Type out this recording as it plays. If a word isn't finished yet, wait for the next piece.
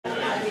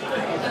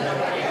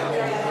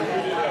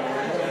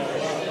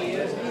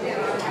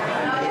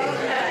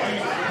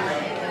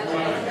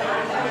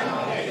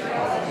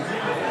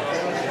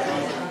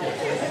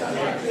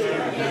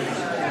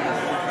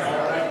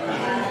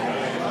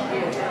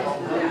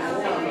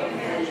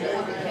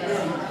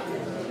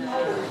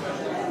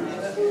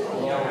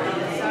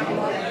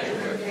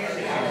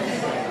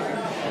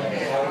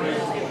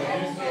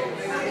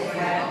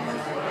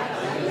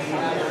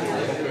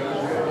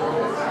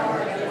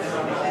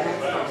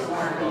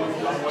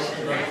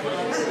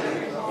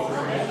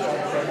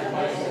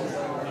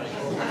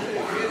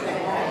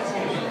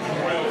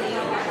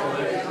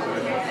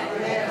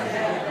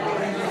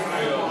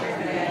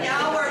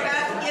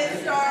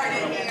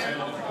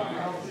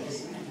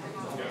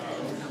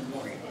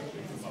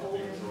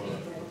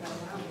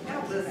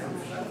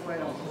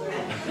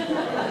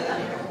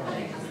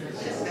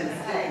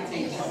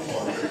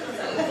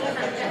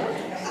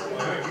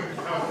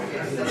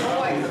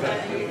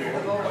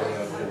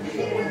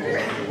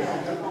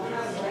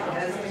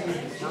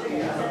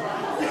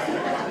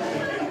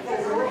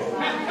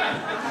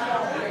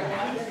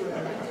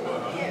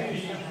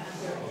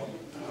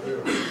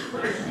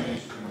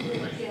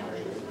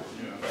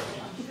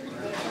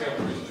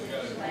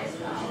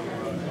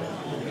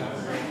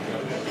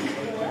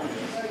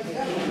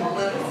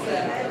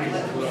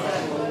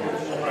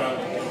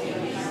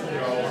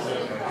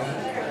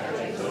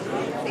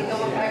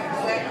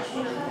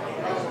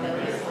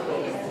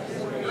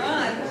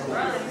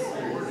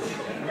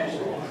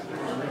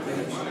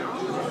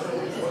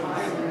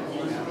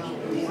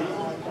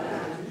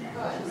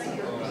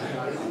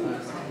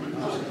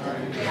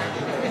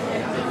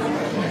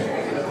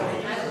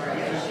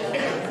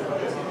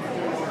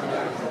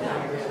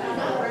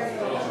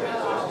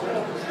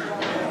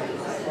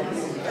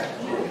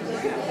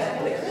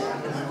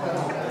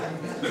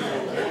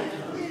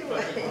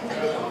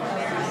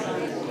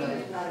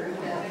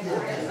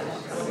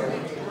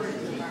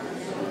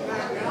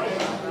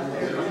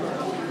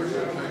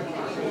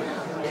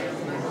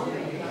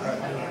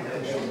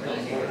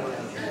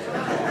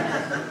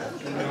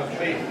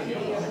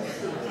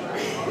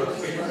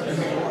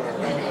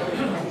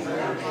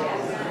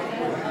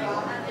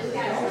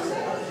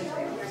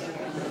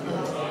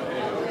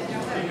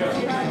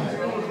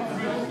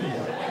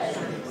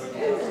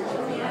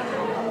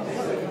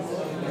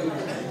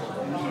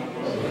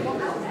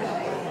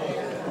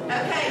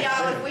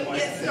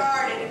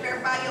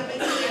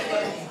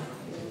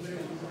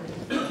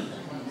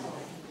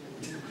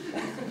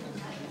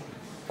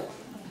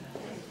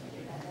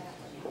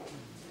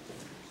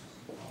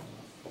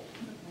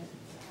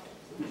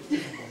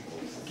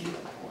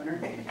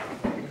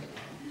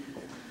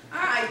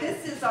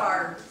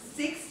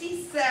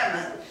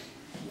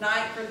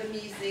night for the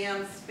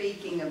museum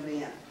speaking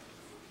event.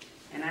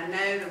 And I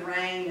know the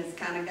rain has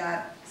kind of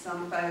got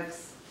some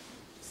folks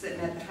sitting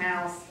at the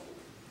house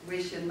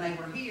wishing they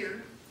were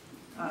here.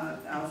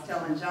 I was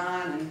telling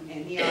John,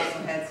 and he also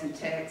had some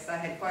texts. I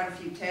had quite a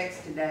few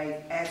texts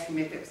today asking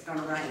me if it was going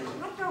to rain.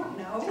 I don't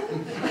know.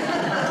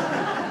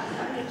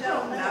 I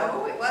don't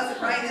know. It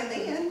wasn't raining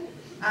then.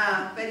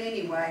 But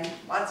anyway,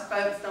 lots of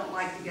folks don't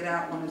like to get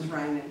out when it's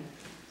raining.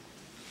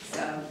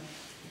 So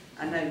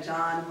I know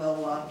John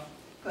will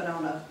put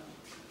on a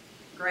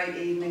great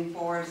evening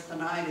for us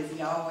tonight, as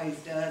he always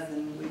does,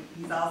 and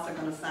he's also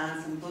going to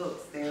sign some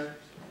books there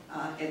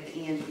at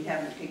the end if you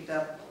haven't picked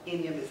up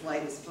any of his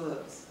latest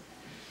books.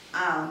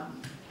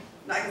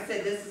 Like I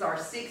said, this is our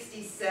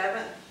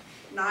 67th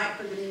night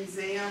for the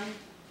museum.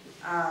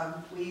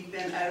 We've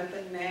been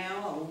open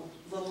now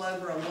a little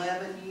over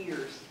 11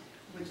 years,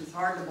 which is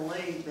hard to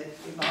believe that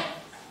we're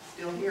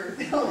still here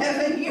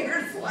 11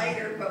 years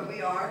later, but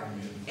we are.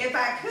 If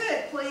I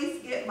could,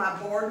 please get my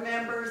board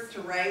members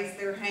to raise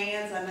their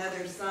hands. I know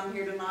there's some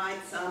here tonight,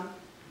 some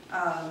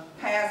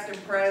past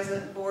and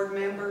present board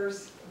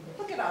members.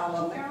 Look at all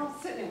of them. They're all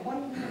sitting in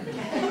one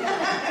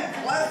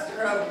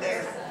cluster over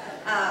there.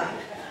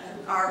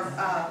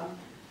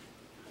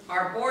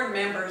 Our board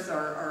members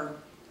are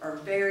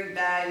very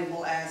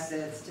valuable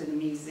assets to the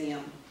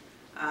museum.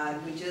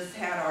 We just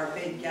had our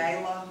big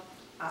gala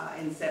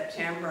in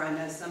September. I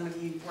know some of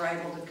you were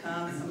able to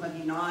come, some of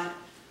you not.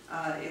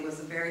 It was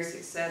a very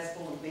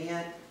successful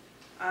event.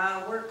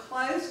 We're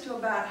close to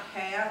about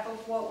half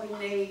of what we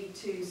need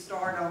to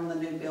start on the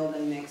new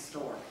building next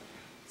door.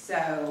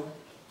 So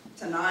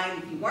tonight,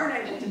 if you weren't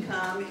able to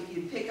come, if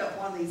you pick up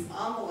one of these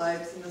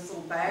envelopes in this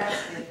little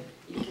basket,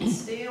 you can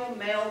still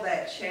mail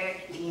that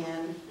check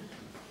in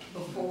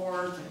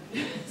before,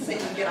 so you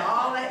can get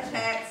all that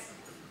tax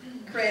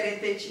credit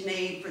that you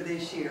need for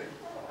this year.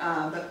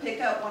 But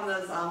pick up one of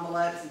those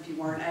envelopes if you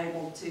weren't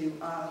able to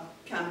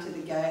come to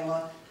the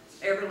gala.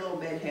 Every little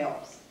bit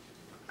helps.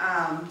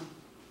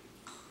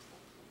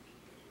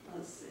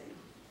 Let's see.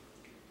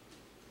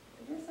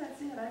 I guess that's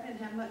it. I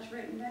didn't have much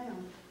written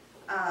down.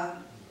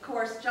 Of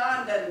course,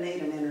 John doesn't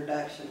need an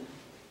introduction.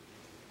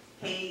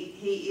 He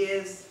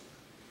is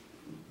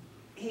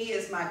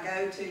my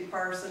go-to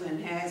person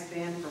and has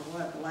been for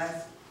what, the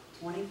last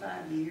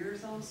 25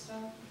 years on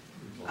stuff.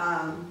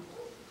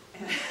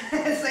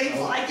 It seems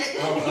like it.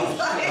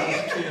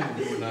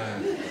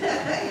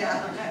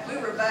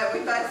 Yeah, we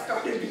both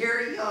started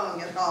very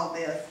young at all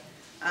this,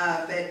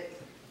 but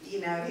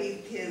you know,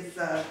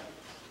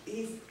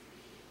 he's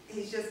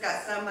just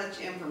got so much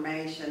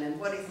information, and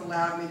what he's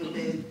allowed me to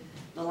do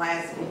the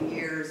last few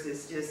years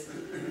is just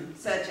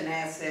such an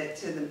asset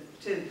to the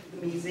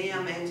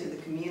museum and to the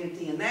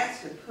community, and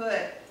that's to put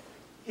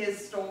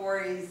his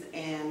stories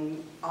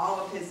and all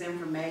of his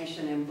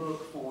information in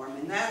book form.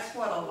 And that's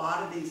what a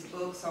lot of these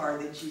books are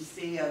that you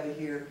see over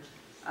here.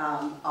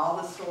 All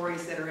the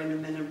stories that are in the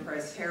Minden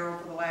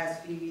Press-Herald for the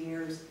last few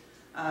years,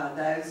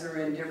 those are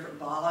in different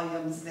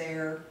volumes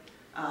there.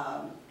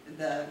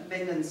 The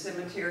Minden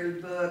Cemetery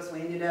books,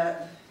 we ended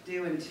up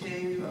doing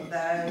 2 of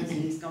those,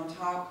 and he's going to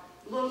talk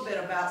a little bit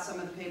about some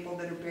of the people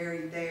that are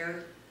buried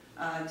there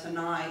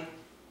tonight.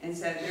 And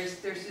so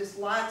there's just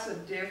lots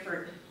of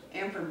different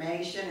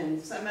information,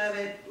 and some of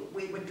it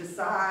we would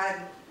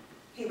decide,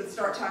 he would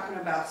start talking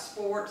about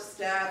sports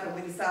stuff, and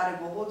we decided,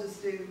 well, we'll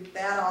just do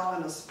that all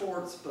in a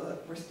sports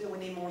book. We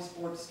need more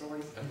sports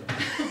stories.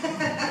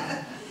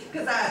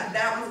 Because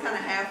that one's kind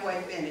of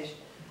halfway finished.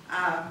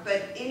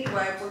 But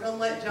anyway, we're going to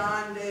let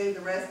John do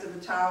the rest of the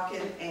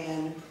talking,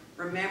 and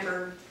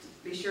remember,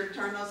 be sure to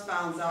turn those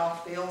phones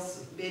off.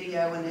 Bill's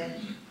videoing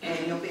it,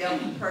 and you'll be able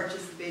to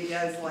purchase the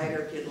videos later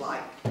if you'd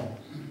like.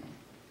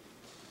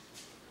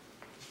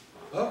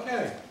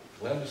 Okay,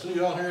 glad to see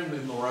you all here in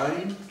the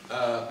rain.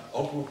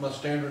 Open with my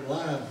standard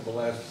line for the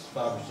last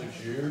 5 or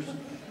 6 years.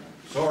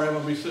 Sorry, I'm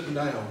going to be sitting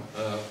down.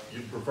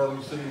 You'd prefer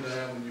me sitting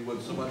down when you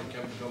would somebody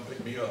come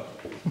pick me up.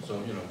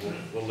 So, you know,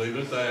 we'll leave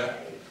it at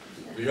that.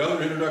 The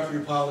other introductory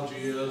apology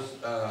is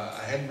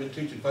I hadn't been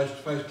teaching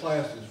face-to-face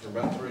classes for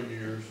about 3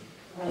 years.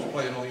 I was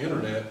playing on the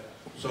internet,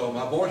 so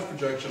my voice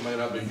projection may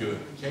not be good.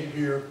 You can't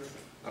hear.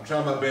 I'm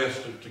trying my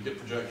best to get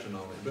projection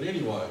on it. But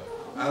anyway,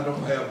 I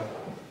don't have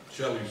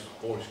Shelley's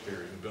voice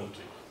carrying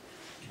ability.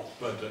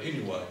 But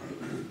anyway,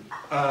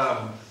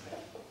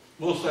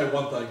 we'll say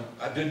one thing.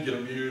 I did get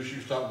amused. She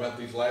was talking about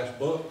these last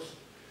books.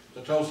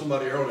 I told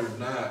somebody earlier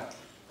tonight,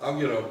 I'll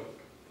get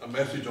a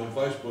message on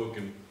Facebook,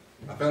 and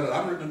I found out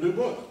I've written a new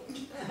book.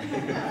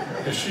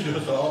 And she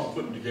does all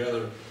the putting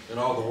together and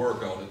all the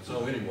work on it.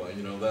 So anyway,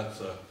 you know,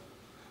 that's,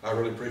 I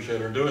really appreciate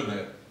her doing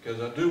that,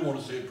 because I do want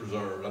to see it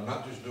preserved. I'm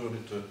not just doing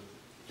it to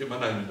get my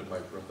name in the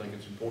paper. I think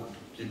it's important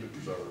to keep it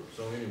preserved.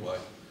 So anyway,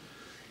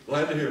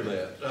 glad to hear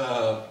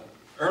that.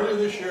 Earlier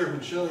this year,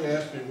 when Shelley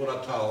asked me what I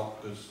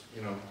taught, because,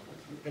 you know, I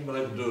haven't been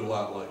able to do it a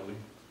lot lately,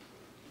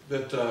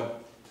 that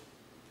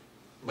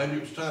maybe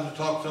it was time to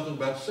talk something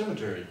about the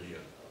cemetery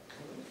again.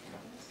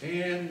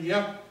 And,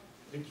 yep,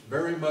 it's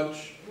very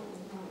much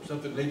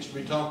something that needs to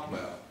be talked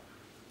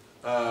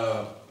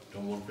about.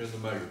 don't want to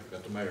offend the mayor,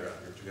 got the mayor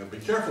out here, so you got to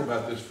be careful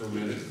about this for a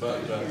minute, but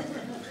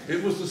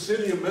it was the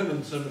city of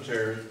Minden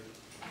Cemetery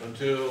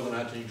until the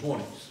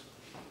 1920s.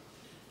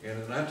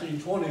 And in the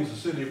 1920s, the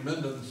city of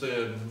Minden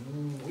said,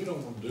 we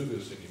don't want to do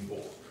this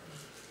anymore.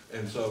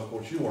 And so, of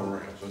course, you weren't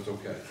around, so it's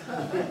okay.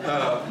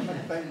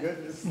 Thank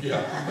goodness.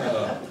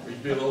 Yeah,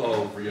 we'd be a little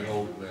old for you to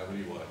hold it now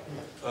anyway.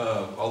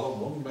 Although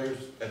one of the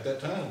mayors at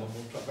that time,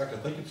 in fact, I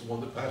think it's the one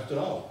that passed it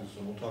off,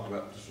 so we'll talk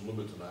about this a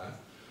little bit tonight.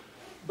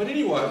 But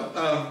anyway,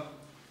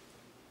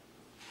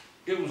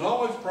 it was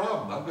always a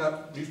problem. I've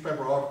got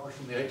newspaper articles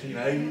from the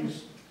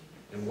 1880s,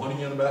 and one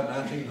in about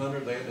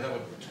 1900, they had to have a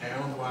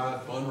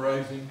town-wide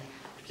fundraising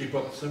to keep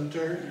up the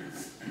cemetery.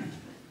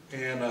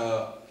 And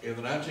in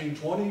the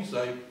 1920s,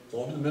 they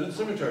formed the Minden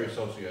Cemetery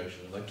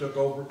Association, and they took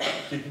over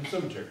keeping the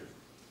cemetery.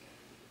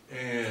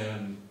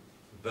 And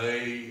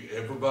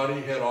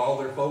everybody had all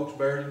their folks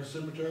buried in the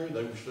cemetery.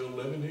 They were still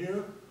living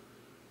here,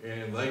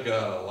 and they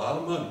got a lot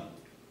of money.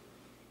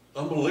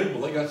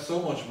 Unbelievable, they got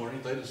so much money,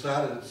 they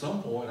decided at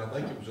some point, I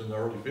think it was in the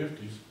early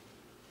 50s,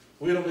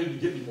 we don't need to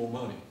get any more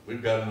money.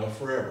 We've got enough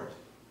forever.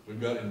 We've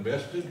got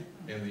invested,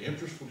 and the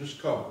interest will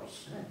just cover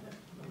us.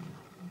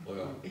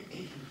 Well,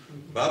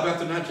 by about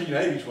the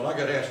 1980s, when I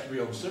got asked to be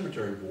on the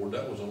cemetery board,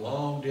 that was a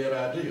long dead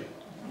idea.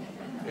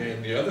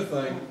 And the other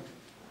thing,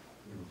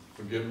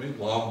 forgive me,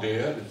 long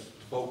dead, is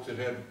the folks that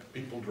had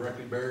people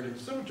directly buried in the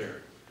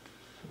cemetery.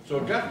 So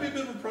it got to be a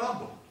bit of a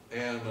problem.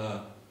 And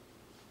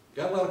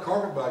got a lot of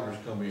carpetbaggers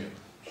come in.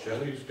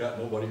 Shelley's got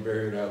nobody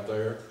buried out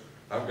there.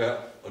 I've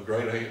got a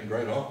great aunt and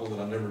great uncle that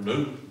I never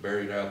knew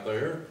buried out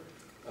there.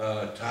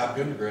 Ty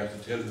Pendergrass,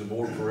 that's headed the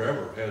board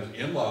forever, has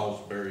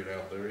in-laws buried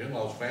out there,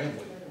 in-laws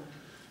family.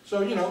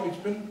 So, you know, it's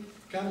been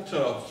kind of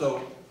tough.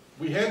 So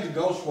we had the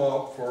Ghost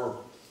Walk for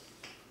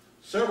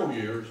several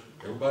years.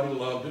 Everybody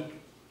loved it.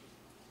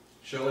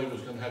 Shelley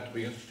was going to have to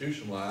be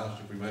institutionalized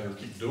if we made her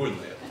keep doing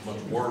that. As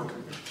much work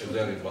as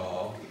that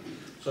involved.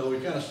 So we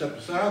kind of stepped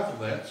aside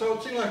from that. So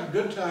it seemed like a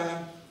good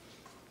time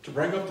to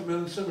bring up the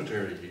Minden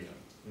Cemetery again.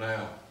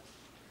 Now,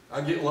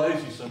 I get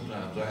lazy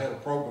sometimes. I had a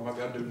program I've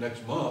got to do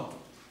next month.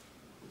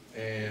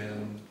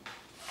 And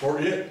for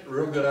it, a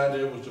real good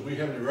idea was, do we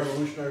have any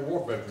Revolutionary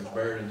War veterans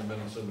buried in the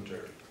Minden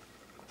Cemetery?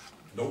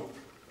 Nope.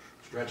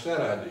 Scratch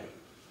that idea.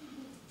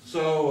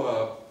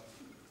 So,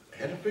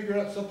 had to figure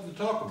out something to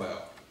talk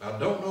about. I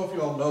don't know if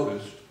y'all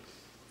noticed,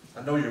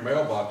 I know your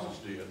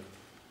mailboxes did,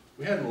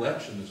 we had an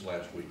election this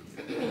last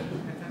weekend.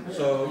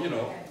 So, you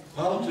know,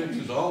 politics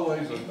is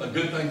always a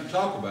good thing to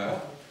talk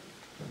about.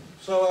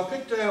 So I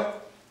picked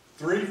out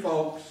 3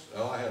 folks.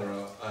 Oh,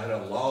 I had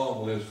a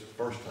long list the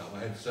first time. I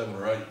had 7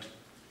 or 8.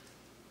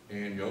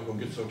 And y'all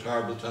gonna get so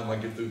tired by the time I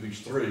get through these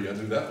 3. I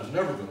knew that was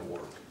never gonna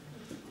work.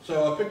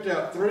 So I picked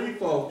out 3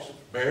 folks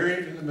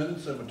buried in the Minden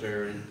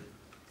Cemetery,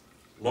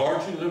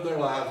 largely lived their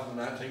lives in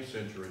the 19th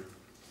century,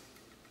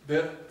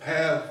 that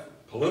have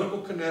political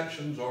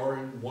connections, or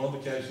in one of the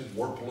cases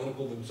were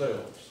political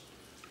themselves.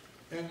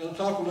 And I'll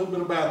talk a little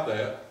bit about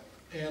that,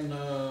 and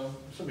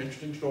some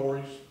interesting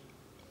stories.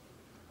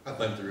 I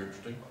think they're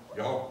interesting.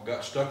 Y'all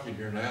got stuck in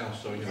here now,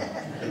 so you know,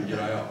 you couldn't get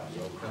out,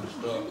 so I'm kind of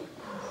stuck.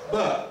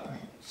 But,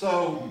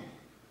 so,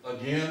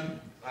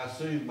 again, I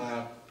see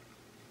my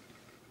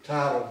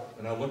title,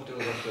 and I looked at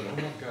it and I said, oh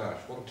my gosh,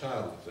 what a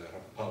title is that? I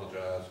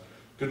apologize.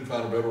 Couldn't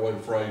find a better way to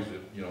phrase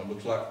it. You know, it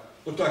looks like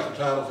the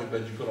titles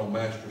that you put on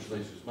master's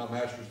thesis. My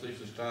master's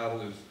thesis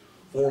title is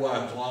 4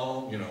 lines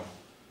long, you know,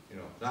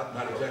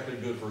 not exactly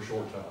good for a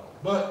short title.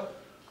 But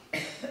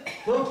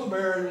political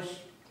burials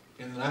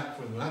from the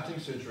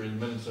 19th century in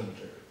the Minden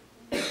Cemetery.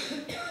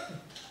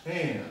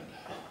 And,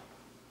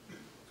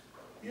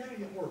 yeah,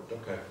 it worked.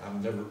 Okay,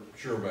 I'm never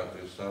sure about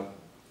this. When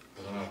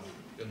I was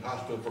in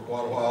hospital for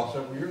quite a while,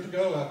 several years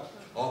ago,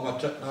 all my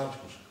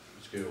technological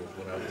skills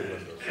went out the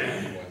window. So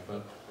anyway,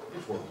 but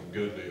it's working a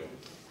good deal.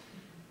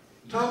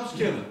 Thomas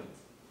Kennan,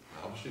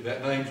 obviously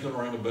that name's going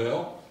to ring a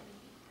bell.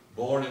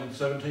 Born in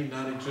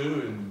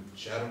 1792 in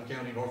Chatham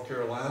County, North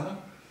Carolina.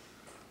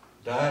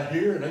 Died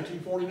here in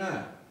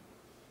 1849.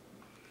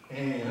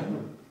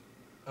 And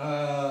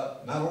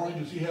not only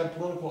does he have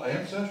political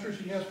ancestors,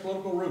 he has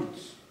political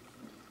roots.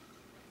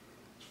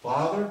 His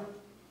father,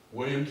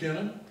 William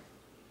Kennan,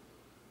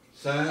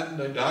 signed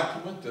a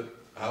document that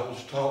I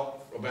was taught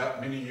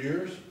about many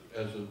years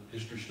as a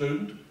history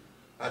student.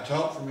 I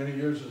taught for many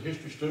years as a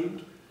history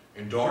student.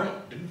 And darn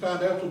it, didn't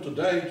find out till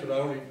today,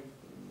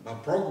 my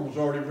program was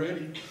already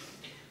ready,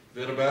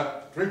 that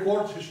about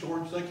 3/4 of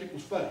historians think it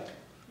was fake.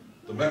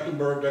 The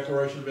Mecklenburg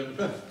Declaration of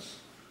Independence.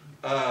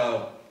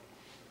 The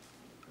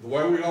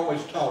way we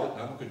always taught it,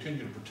 and I'm going to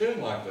continue to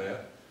pretend like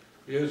that,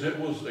 is it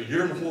was a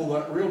year before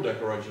that real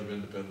Declaration of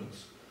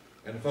Independence.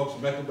 And the folks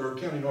in Mecklenburg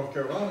County, North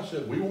Carolina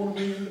said, we want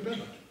to be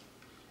independent.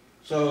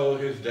 So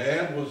his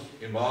dad was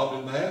involved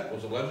in that,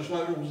 was a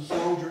legislator, was a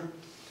soldier.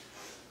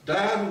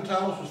 Died when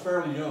Thomas was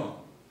fairly young.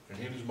 And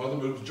he and his mother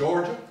moved to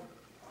Georgia.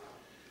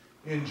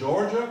 In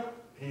Georgia,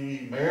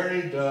 he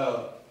married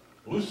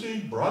Lucy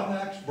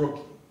Broadnax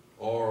Brooklyn,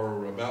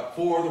 or about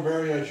 4 other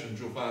variations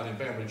you'll find in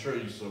family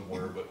trees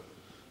somewhere, but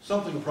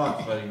something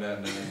approximating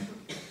that name.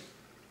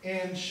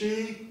 And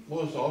she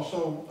was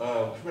also,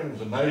 she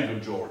was a native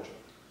of Georgia.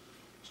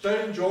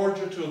 Stayed in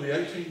Georgia till the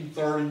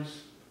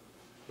 1830s.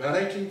 About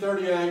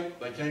 1838,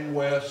 they came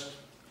west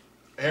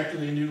after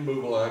the Indian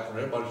Removal Act,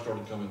 when everybody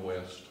started coming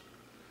west,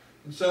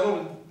 and settled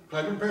in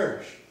Claiborne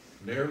Parish,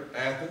 near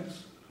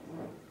Athens.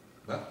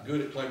 Not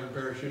good at Claiborne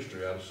Parish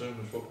history, I'd assume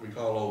it's what we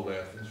call Old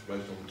Athens,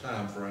 based on the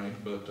time frame,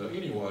 but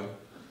anyway,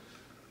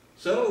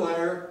 settled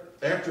there.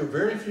 After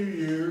very few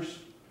years,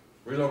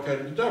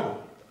 relocated to Dublin.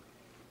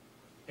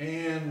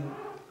 And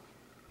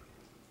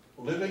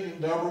living in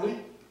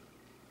Dublin,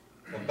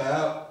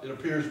 it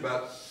appears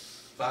about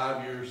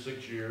 5 years,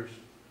 6 years.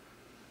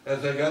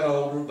 As they got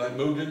older, they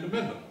moved into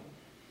Minden.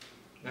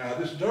 Now,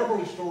 this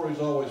Dublin story has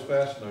always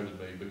fascinated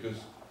me because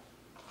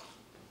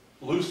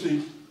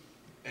Lucy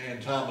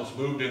and Thomas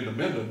moved into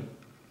Minden,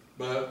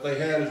 but they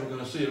had, as we're going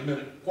to see in a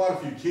minute, quite a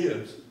few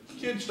kids.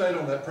 Kids stayed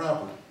on that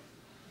property.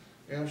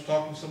 And I was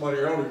talking to somebody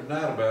earlier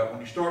tonight about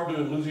when you start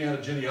doing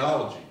Louisiana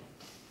genealogy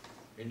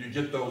and you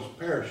get those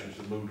parishes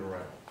that moved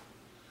around.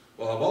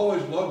 Well, I've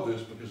always loved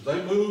this because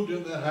they moved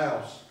in that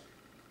house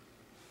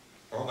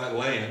on that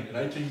land in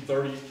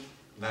 1839,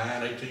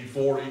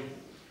 1840,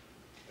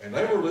 and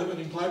they were living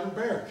in Claiborne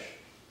Parish.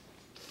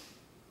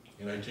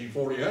 In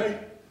 1848,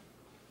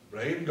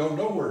 they didn't go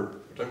nowhere,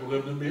 but they were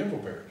living in Bienville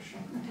Parish.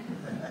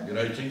 In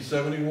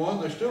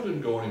 1871, they still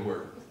didn't go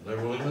anywhere. They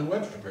were living in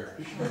Webster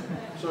Parish.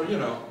 So, you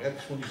know,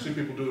 that's when you see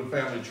people doing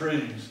family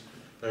trees,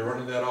 they're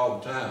running that all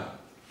the time.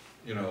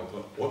 You know,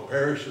 what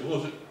parish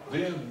was it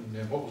then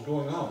and what was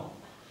going on.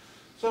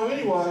 So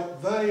anyway,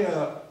 they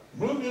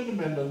moved into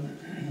Minden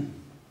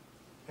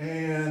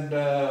and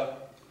they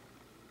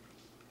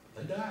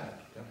died.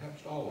 That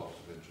happens to all of us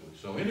eventually.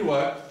 So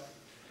anyway,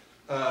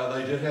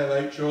 they did have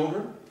 8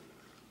 children.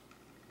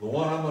 The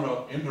one I'm going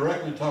to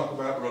indirectly talk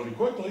about really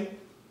quickly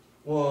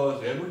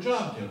was Edward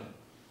John Kennan.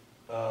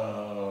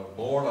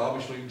 Born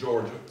obviously in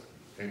Georgia,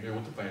 came here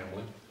with the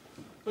family.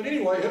 But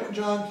anyway, Edward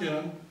John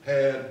Kennan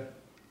had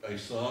a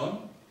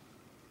son.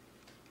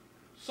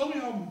 Some of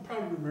y'all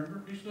probably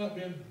remember, he's not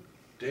been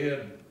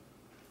dead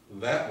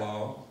that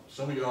long.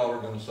 Some of y'all are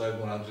going to say,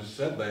 when I just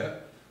said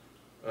that,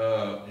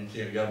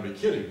 you got to be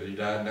kidding that he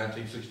died in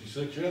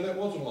 1966. Yeah, that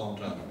was a long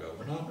time ago.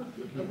 But I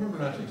remember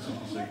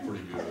 1966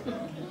 pretty good.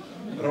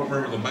 I don't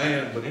remember the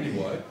man, but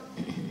anyway.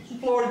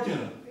 Floyd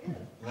Kennan.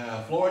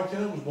 Now, Floyd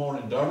Kennan was born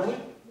in Dublin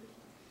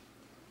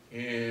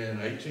in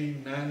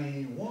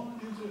 1891,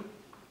 is it?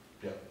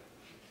 Yeah.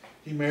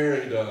 He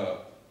married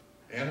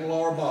Anna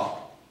Laura Bopp.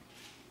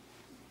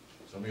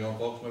 Some of y'all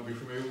folks may be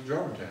familiar with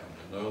Germantown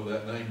and know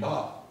that name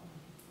Bopp.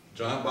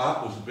 John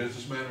Bopp was a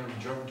businessman in the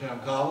Germantown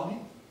colony.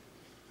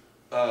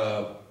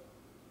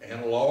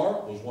 Anna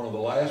Laura was one of the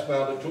last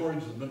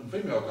valedictorians of the Minden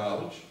Female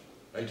College,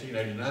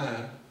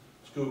 1889.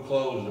 School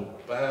closed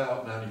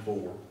about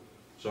 94.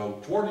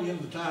 So toward the end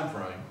of the time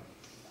frame,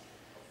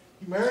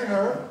 he married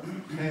her,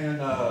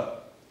 and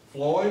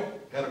Floyd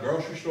had a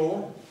grocery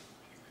store,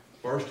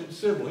 first in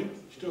Sibley.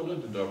 He still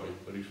lived in Dublin,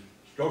 but his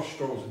grocery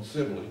store was in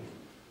Sibley.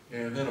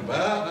 And then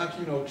about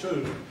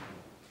 1902,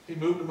 he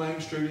moved to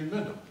Main Street in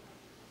Minden.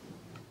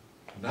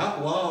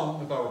 Not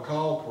long, if I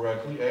recall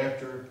correctly,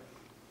 after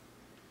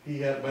he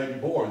had a baby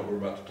boy that we're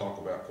about to talk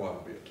about quite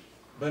a bit.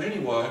 But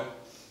anyway,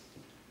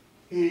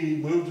 he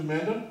moved to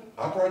Minden,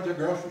 operated that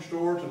grocery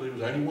store until he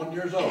was 81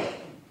 years old.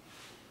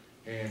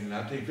 And in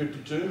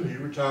 1952, he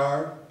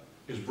retired.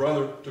 His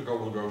brother took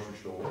over the grocery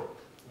store.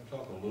 I'll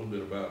talk a little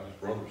bit about his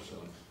brother's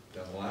son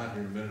down the line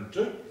here in a minute or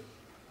two.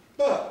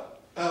 But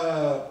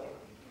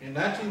in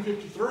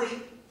 1953,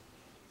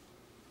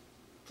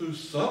 through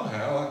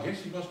somehow, I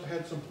guess he must have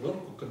had some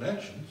political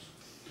connections,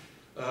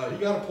 he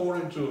got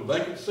appointed to a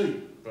vacant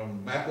seat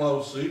from Matt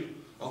Lowe's seat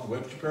on the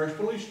Webster Parish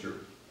Police Jury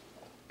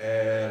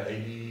at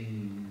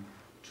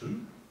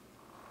 82.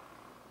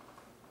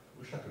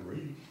 Wish I could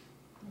read.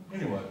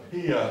 Anyway,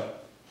 he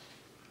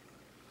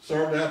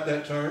served out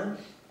that term,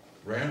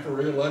 ran for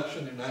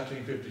re-election in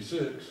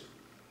 1956,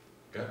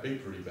 got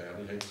beat pretty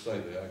badly, hate to say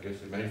that. I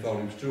guess they may have thought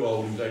he was too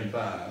old, he was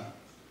 85.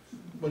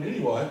 But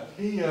anyway,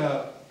 he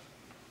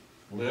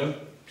lived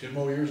 10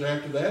 more years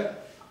after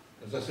that.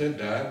 As I said,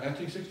 died in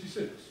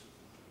 1966.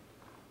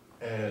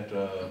 At,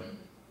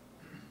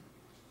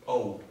 I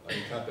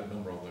didn't type that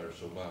number on there,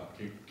 so I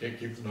can't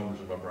keep the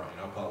numbers in my brain.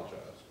 I apologize.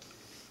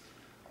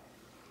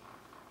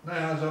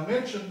 Now, as I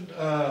mentioned,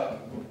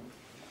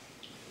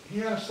 he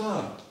had a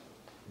son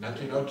in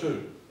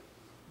 1902.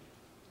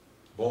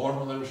 Born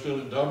when they were still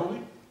in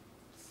Dublin,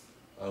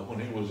 when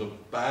he was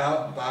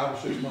about 5 or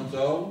 6 months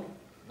old.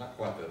 Not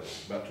quite that old,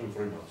 about 2 or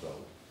 3 months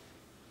old.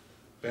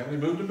 Family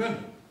moved to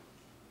Minden.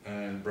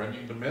 And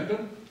bringing to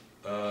Minden,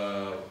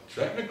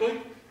 technically,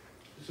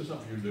 this is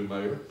something you do,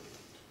 Mayor.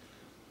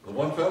 The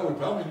one fellow we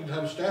probably need to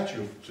have a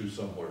statue to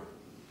somewhere.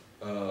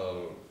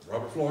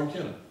 Robert Floyd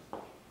Kennan.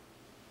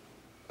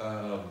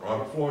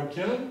 Robert Floyd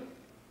Kennan,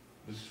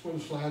 this is where the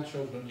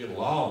slideshow doesn't get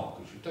long,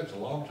 because it takes a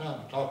long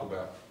time to talk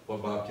about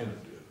what Bob Kennan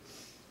did.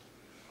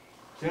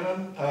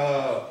 Kennan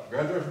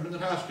graduated from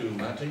Minden High School in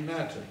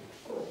 1919.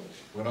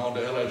 Went on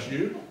to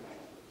LSU,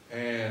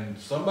 and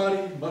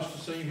somebody must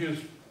have seen his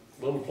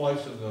little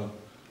place in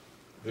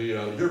the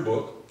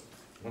yearbook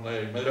when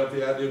they made up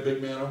the idea of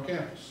big man on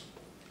campus.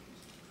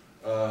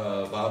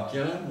 Bob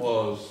Kennan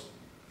was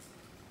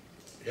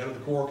head of the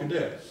Corps of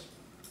Cadets.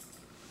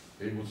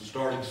 He was the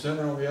starting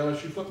center on the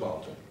LSU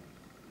football team.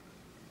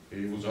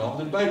 He was on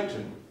the debate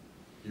team.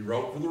 He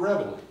wrote for the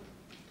Reveille.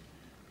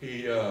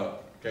 He, in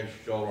case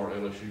y'all aren't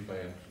LSU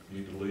fans, you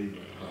need to leave.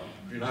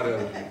 If you're not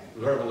LSU,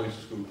 the Reveille is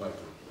a school paper.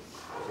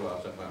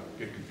 So that might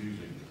get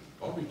confusing.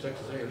 I'll be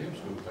Texas A&M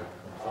school paper.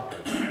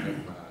 Okay, never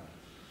mind.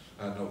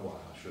 I know why.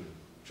 I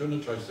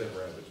shouldn't have chased that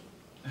rabbit.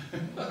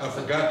 I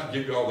forgot to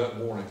give you all that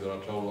warning that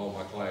I told all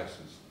my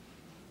classes.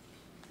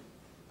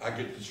 I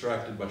get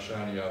distracted by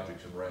shiny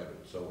objects and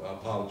rabbits, so I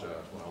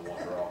apologize when I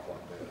wander off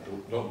like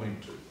that. Don't mean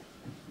to.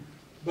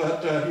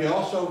 But he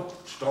also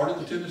started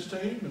the tennis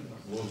team and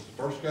was the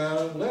first guy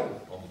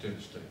level on the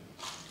tennis team.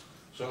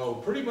 So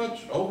pretty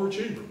much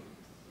overachiever.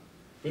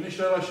 Finished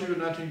LSU in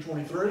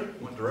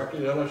 1923, went directly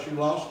to LSU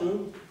Law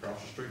School,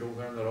 across the street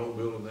over there in that old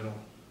building they don't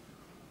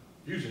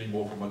use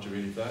anymore for much of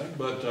anything,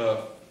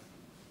 but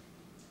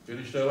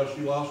finished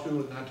LSU Law School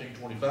in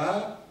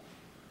 1925,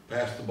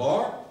 passed the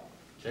bar,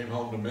 came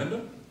home to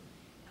Minden.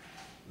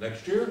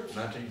 Next year,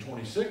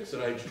 1926,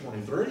 at age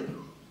 23,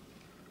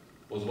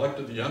 was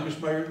elected the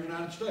youngest mayor of the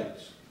United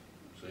States.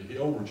 So he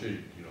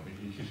overachieved, you know,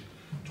 he's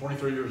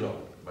 23 years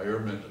old, mayor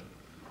of Minden.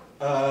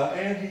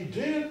 And he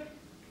did,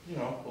 you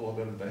know, well, I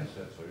better advance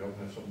that so y'all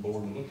can have something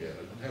boring to look at.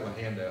 I didn't have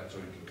a handout so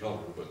you can color,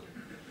 but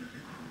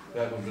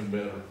that would have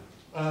been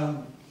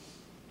better.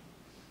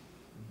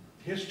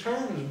 His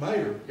term as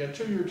mayor, he had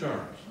 2-year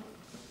terms.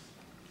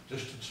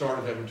 Just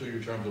started having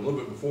 2-year terms a little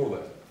bit before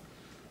that.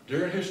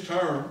 During his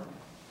term,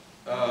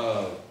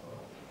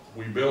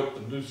 we built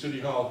the new City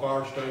Hall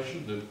fire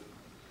station that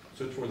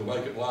sits where the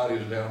vacant lot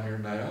is down here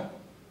now.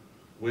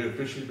 We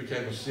officially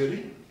became a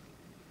city.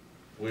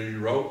 We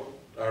wrote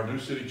our new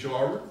city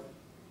charter.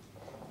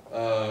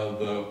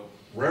 The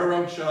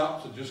railroad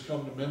shops had just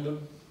come to Minden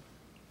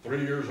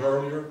 3 years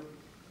earlier.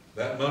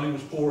 That money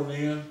was pouring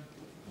in,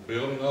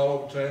 building all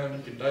over town.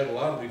 You can date a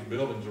lot of these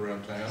buildings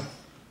around town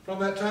from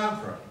that time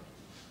frame.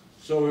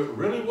 So it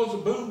really was a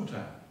boom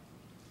time.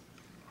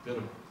 Did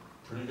a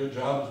pretty good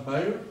job as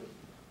mayor.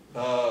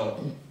 Oh,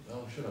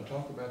 should I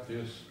talk about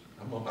this?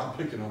 I'm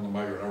picking on the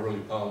mayor, and I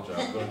really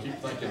apologize, but I keep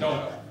thinking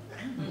about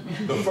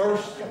it.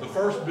 The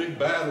first big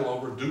battle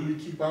over do we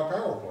keep our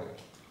power plant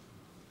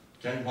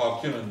came while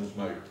Kennan was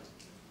mayor.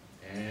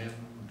 And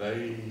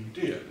they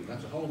did. And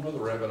that's a whole other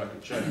rabbit I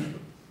could chase,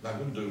 but not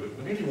going to do it.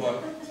 But anyway,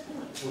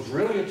 it was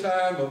really a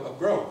time of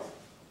growth.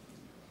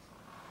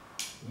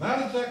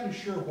 Not exactly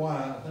sure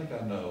why, I think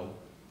I know.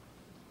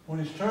 When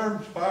his term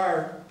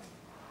expired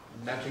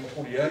in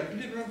 1928,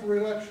 he didn't run for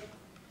re-election.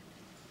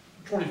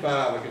 25,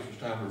 I guess it was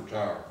time to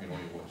retire, you know,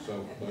 anyway.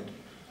 So, but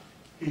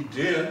he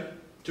did,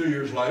 2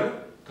 years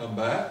later, come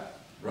back,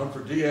 run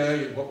for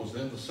DA in what was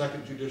then the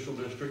 2nd Judicial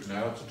District,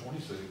 now it's the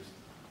 26th.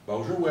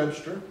 Bossier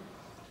Webster.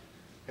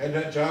 Had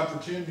that job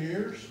for 10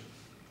 years.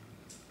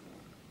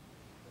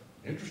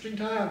 Interesting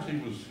times he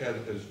had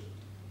as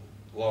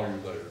lawyer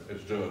there,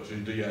 as judge,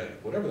 as DA,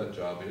 whatever that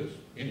job is,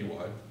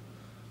 anyway.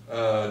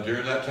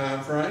 During that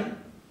time frame,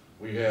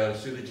 we had a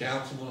city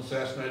councilman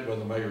assassinated by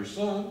the mayor's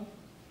son.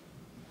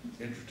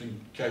 Interesting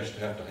case to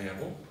have to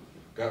handle.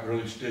 Got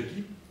really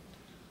sticky.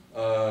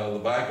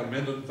 The Bank of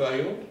Minden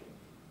failed,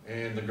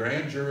 and the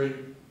grand jury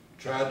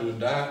tried to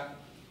indict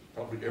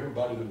probably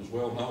everybody that was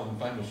well known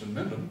and famous in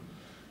Minden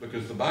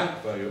because the bank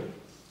failed.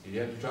 He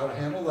had to try to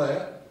handle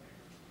that.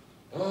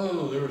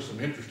 Oh, there were some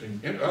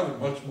other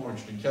much more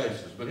interesting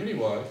cases. But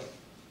anyway,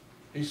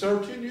 he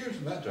served 10 years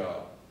in that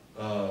job.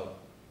 I don't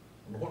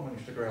know what made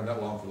him stick around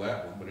that long for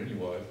that one, but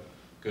anyway,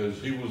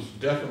 because he was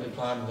definitely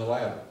climbing the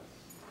ladder.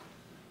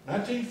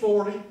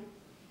 1940,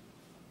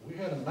 we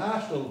had a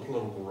nice little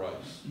political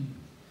race.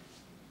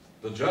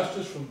 The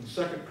justice from the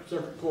Second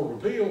Circuit Court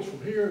of Appeals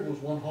from here was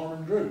one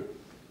Harmon Drew.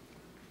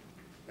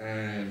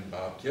 And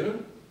Bob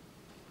Kennan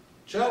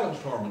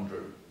challenged Harmon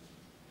Drew.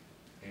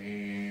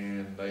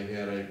 And they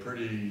had a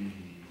pretty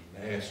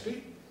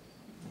nasty,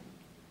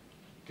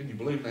 can you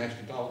believe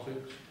nasty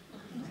politics?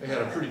 They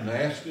had a pretty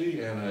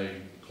nasty and a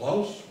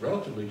close,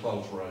 relatively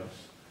close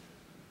race.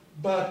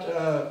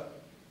 But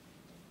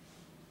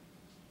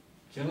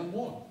Kennan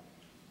won.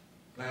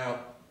 Now,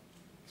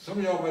 some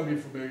of y'all may be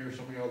familiar,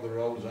 some of y'all that are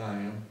old as I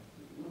am,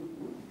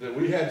 that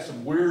we had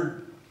some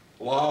weird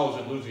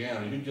laws in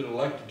Louisiana. You'd get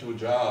elected to a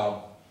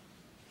job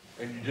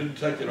and you didn't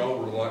take it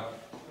over like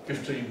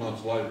 15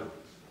 months later.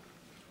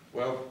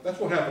 Well, that's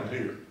what happened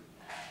here.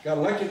 Got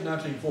elected in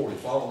 1940,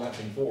 fall of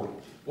 1940.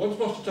 Wasn't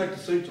supposed to take the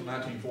seat until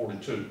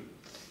 1942.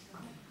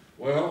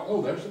 Well,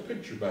 oh, there's a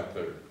picture back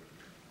there.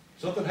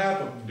 Something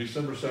happened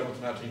December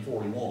 7th,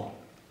 1941.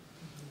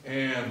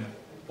 And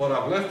what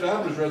I've left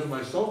out of his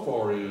resume so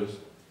far is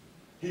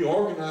he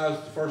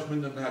organized the 1st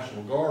Minden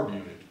National Guard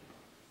unit.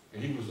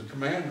 And he was the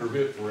commander of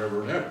it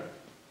forever and ever.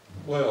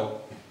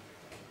 Well,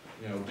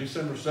 you know,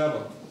 December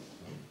 7th,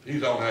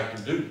 he's on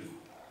active duty.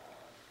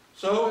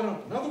 So, in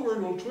another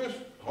weird little twist,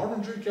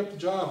 Harmon Drew kept the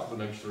job for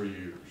the next 3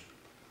 years.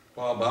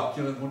 while Bob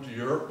Kennan went to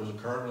Europe, was a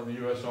colonel in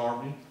the U.S.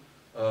 Army,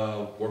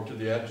 worked at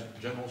the Adjutant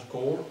General's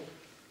Corps.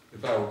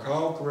 If I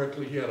recall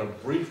correctly, he had a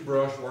brief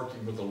brush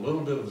working with a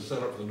little bit of the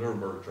setup for the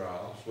Nuremberg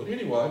trials. But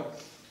anyway,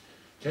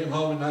 came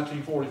home in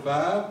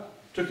 1945,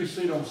 took his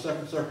seat on the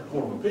Second Circuit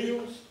Court of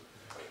Appeals,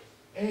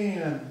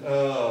 and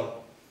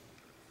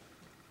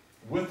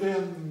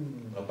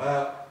within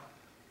about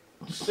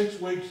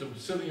 6 weeks of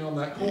sitting on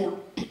that court,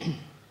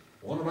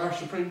 one of our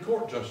Supreme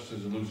Court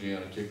justices in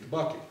Louisiana kicked the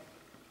bucket.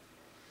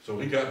 So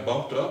he got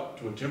bumped up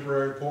to a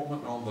temporary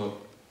appointment on the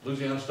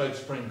Louisiana State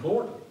Supreme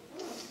Court.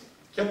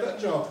 Kept that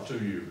job for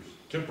 2 years,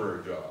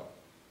 temporary job,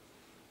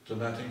 till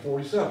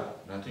 1947.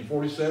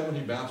 1947,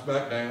 he bounced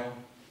back down.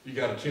 He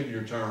got a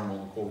 10-year term on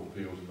the Court of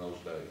Appeals in those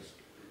days.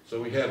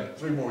 So he had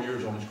 3 more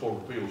years on his Court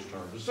of Appeals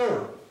term to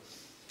serve.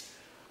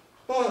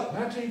 But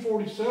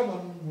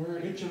 1947, we're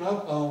hitching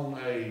up on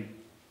a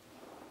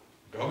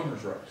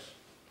governor's race.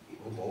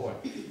 Oh boy,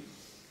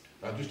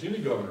 not just any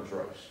governor's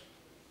race.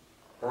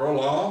 Earl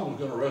Long was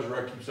going to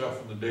resurrect himself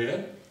from the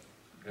dead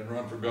and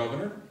run for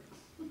governor.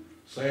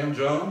 Sam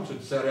Jones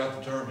had sat out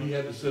the term he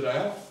had to sit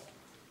out.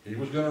 He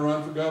was going to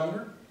run for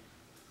governor.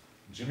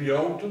 Jimmy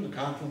Overton, the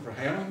congressman for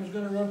Hammond, was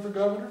going to run for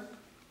governor.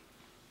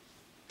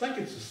 I think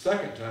it's the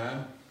second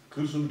time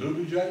Cousin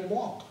Doobie J.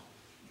 Blanc,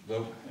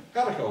 the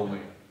calico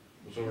man,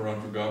 was going to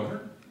run for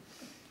governor.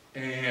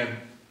 And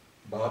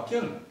Bob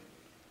Kennan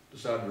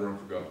decided to run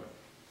for governor.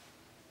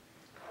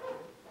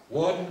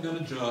 Wasn't going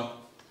to jump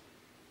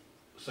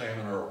Sam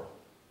and Earl.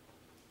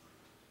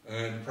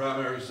 And the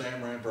primary,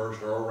 Sam ran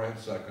first, Earl ran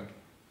second.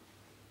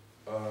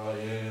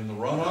 In the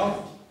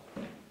runoff,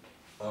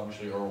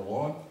 obviously Earl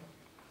won.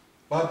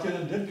 Bob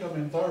Kennan did come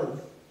in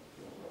third,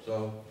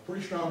 so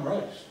pretty strong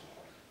race.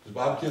 Because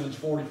Bob Kennan's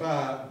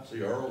 45,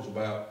 see Earl's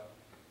about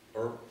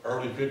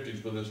early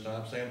 50s by this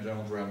time, Sam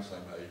Jones around the same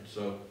age.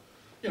 So,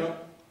 you know,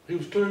 he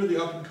was clearly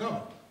the up and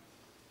comer.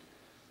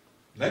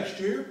 Next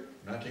year,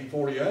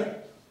 1948,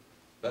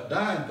 that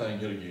dying thing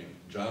hit again.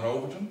 John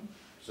Overton,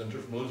 senator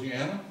from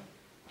Louisiana,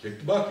 kicked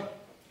the bucket,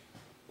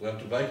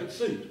 left a vacant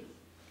seat.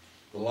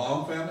 The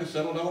Long family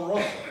settled on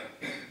Russell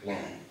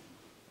Long,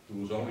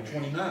 who was only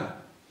 29,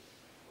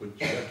 which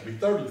you have to be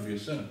 30 to be a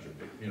senator,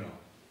 but you know,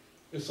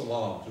 it's the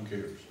Longs, who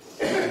cares?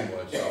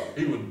 Anyway, so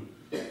he would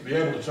be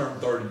able to turn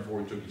 30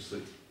 before he took his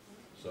seat.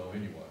 So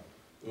anyway,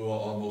 we will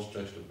almost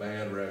chased a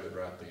bad rabbit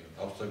right then.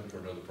 I'll save it for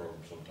another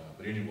program sometime,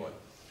 but anyway.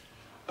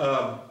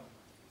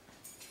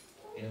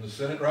 In the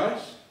Senate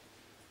race,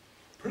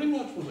 pretty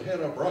much was a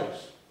head-up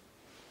race.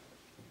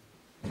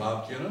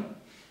 Bob Kennan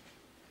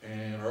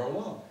and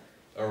Russell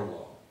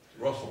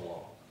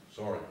Long,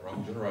 sorry,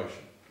 wrong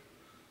generation.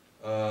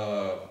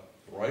 The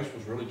race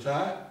was really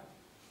tight.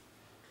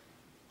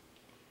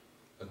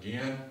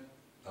 Again,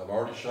 I've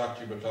already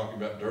shocked you by talking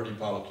about dirty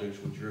politics,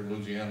 which you're in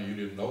Louisiana you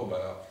didn't know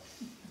about.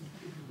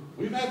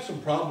 We've had some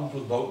problems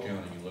with vote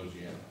counting in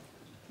Louisiana.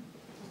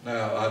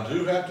 Now, I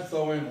do have to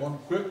throw in one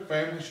quick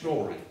family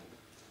story.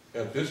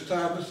 At this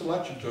time this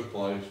election took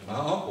place, my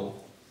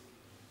uncle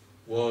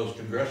was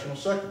congressional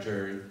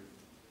secretary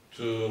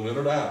to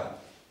Leonard Allen.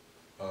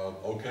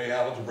 O.K.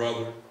 Allen's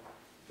brother,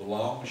 the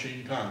Long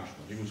Machine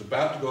congressman. He was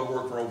about to go to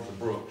work for Overton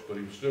Brooks, but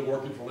he was still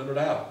working for Leonard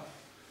Allen.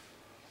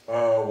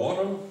 One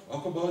of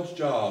Uncle Bud's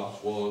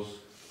jobs was,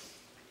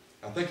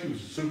 I think he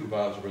was a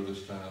supervisor at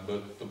this time,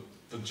 but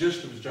the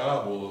gist of his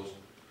job was,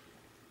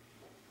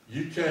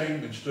 you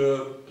came and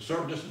stood a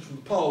certain distance from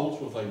the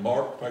polls with a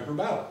marked paper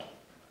ballot,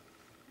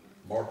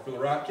 marked for the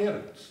right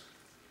candidates.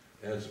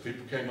 As the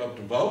people came up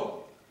to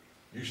vote,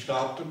 you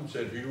stopped them and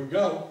said, here we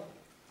go,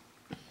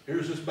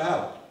 here's this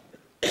ballot.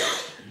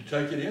 You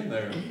take it in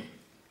there,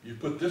 you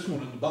put this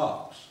one in the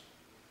box.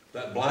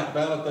 That blank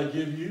ballot they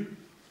give you,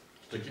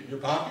 stick it in your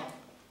pocket,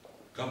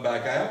 come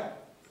back out,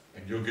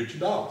 and you'll get your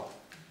dollar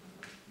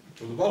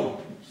for the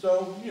voting.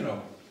 So, you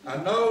know, I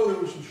know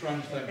there were some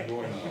strange things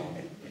going on.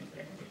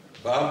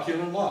 Bob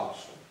Kennan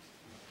lost,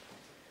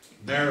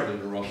 narrowly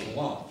to Russell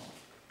Long.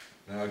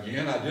 Now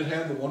again, I did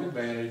have the one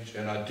advantage,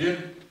 and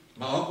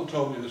my uncle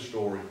told me this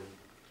story.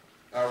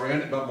 I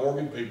ran it by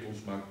Morgan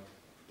Peoples, my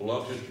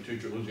beloved history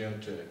teacher at Louisiana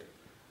Tech.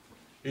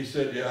 He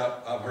said, yeah,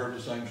 I've heard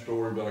the same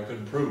story, but I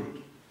couldn't prove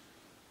it.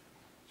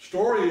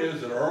 Story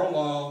is that Earl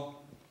Long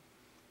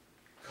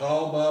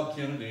called Bob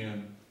Kennan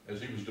in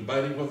as he was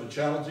debating whether to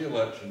challenge the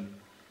election.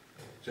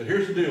 Said,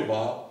 here's the deal,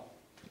 Bob.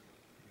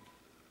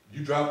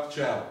 You dropped the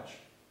challenge.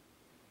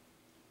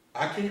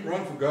 I can't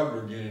run for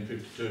governor again in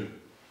 52.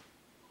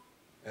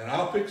 And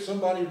I'll pick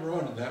somebody to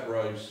run in that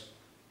race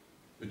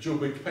that you'll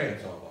beat the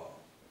pants off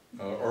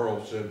of.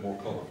 Earl said more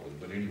colorfully,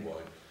 but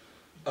anyway.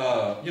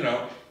 You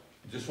know,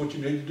 just what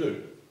you need to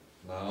do.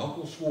 My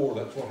uncle swore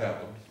that's what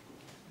happened.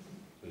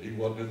 That he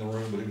wasn't in the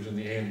room, but he was in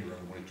the ante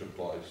room when it took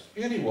place.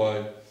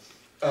 Anyway,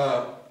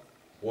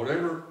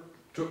 whatever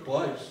took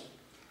place,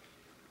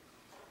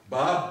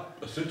 Bob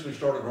essentially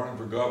started running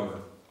for governor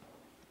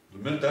the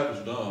minute that was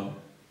done.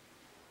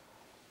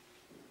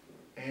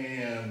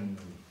 And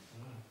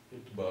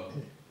hit the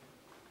button.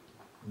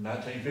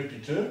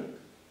 1952.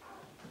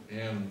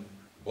 And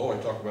boy,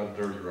 talk about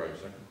a dirty race.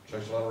 I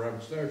could chase a lot of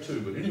rabbits there too.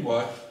 But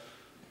anyway,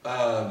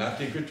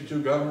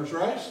 1952 governor's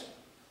race,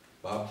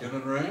 Bob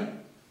Kennan ran,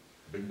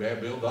 Big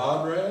Bad Bill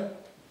Dodd ran,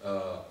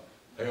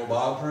 Hale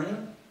Boggs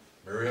ran,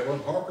 Mary Evelyn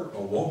Parker,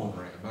 a woman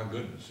ran, my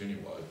goodness,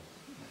 anyway.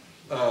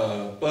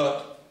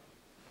 But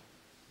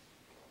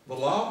the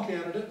long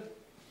candidate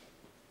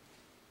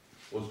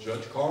was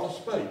Judge Carlos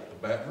Spate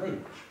of Baton Rouge.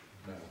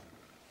 Now,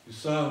 his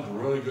son's a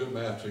really good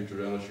math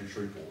teacher at LSU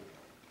Shreveport.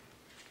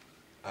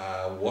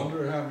 I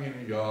wonder how many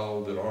of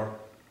y'all that aren't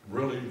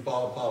really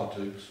follow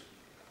politics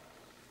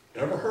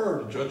ever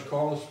heard of Judge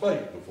Carlos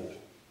Spate before.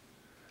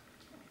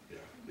 Yeah,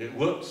 it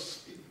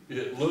looks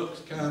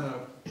kind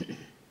of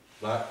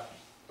like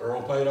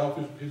Earl paid off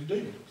his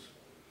dealings.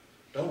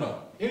 Don't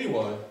know.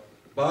 Anyway,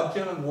 Bob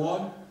Kennan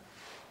won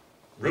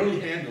really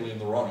handily in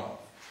the runoff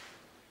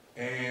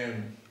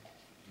and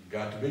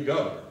got to be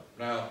governor.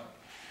 Now,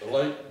 the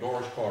late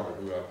Doris Carter,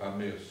 who I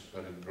miss,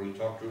 I didn't really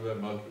talk to her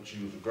that much, but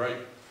she was a great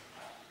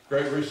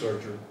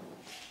researcher,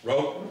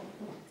 wrote,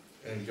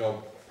 and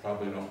y'all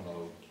probably don't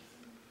know,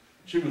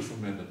 she was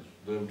from Minden,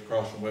 lived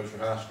across from Webster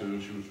High School.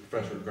 She was a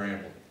professor at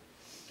Grambling.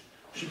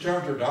 She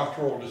turned her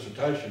doctoral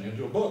dissertation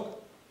into a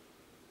book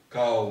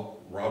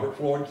called Robert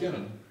Floyd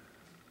Kennan,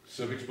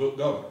 Civics Book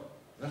Governor.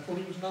 That's what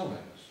he was known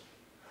as.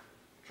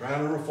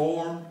 Trying to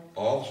reform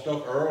all the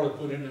stuff Earl had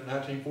put in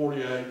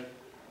 1948,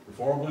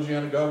 reform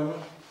Louisiana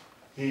government.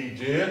 He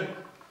did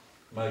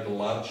make a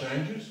lot of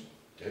changes,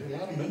 gave a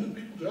lot of Minden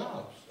people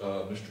jobs.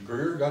 Mr.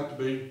 Greer got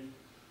to be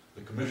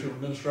the Commissioner of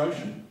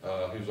Administration.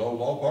 His old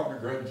law partner,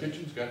 Greg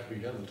Kitchens, got to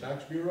be head of the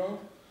Tax Bureau.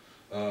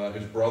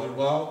 His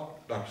brother-in-law,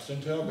 Dr.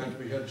 Sintel, got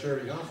to be head of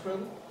Charity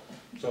Hospital.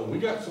 So we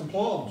got some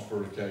plums for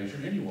the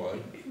occasion anyway.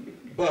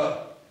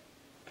 But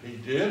he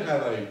did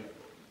have a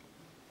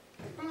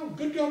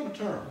good government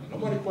term.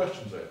 Nobody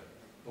questions that.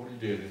 What he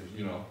did is,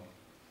 you know,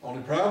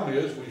 only problem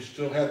is we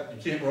still have,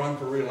 you can't run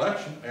for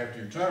re-election after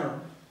your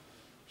term.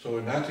 So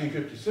in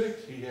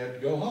 1956, he had to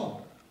go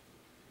home.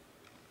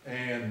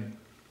 And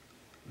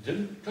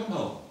didn't come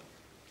home.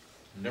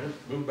 Never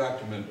moved back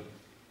to Minden.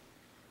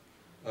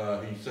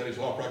 He set his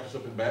law practice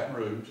up in Baton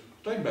Rouge,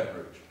 stayed in Baton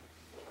Rouge.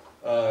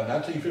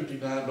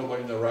 1959,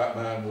 nobody in their right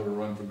mind would have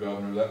run for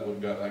governor. That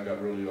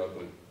got really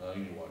ugly.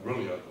 Anyway,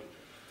 really ugly.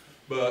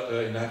 But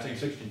in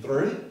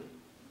 1963,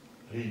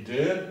 he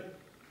did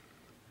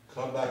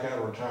come back out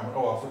of retirement.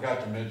 Oh, I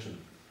forgot to mention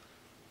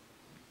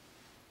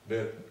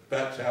that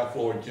that's how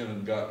Floyd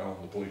Kennan got on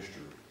the police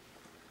jury.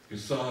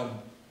 His son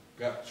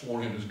got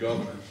sworn in as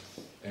governor,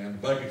 and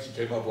the vacancy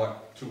came up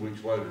like 2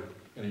 weeks later,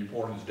 and he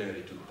appointed his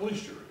daddy to the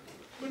police jury,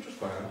 which was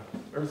fine.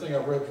 Everything I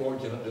read,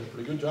 Floyd Kennan did a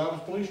pretty good job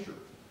as police jury,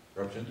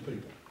 representing the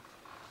people.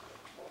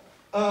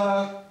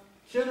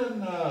 Kennan,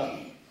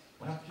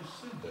 well, I just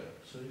said that.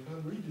 So if I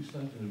read these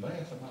things in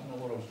advance, I might know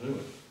what I was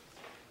doing.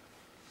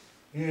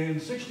 In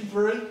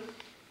 '63,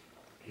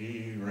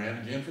 he ran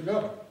again for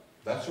governor.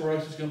 That's the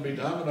race that's going to be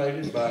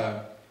dominated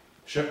by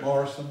Shep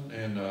Morrison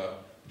and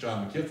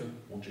John McKiffin.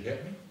 Won't you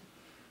help me?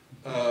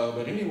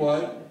 But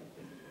anyway,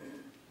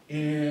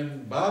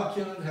 Bob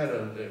Kennan had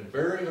a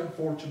very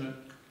unfortunate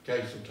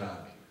case of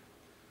timing.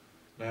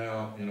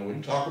 Now, you know, we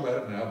can talk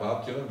about it now.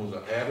 Bob Kennan was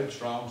an avid,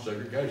 strong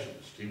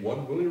segregationist. He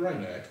wasn't Willie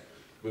Raynack,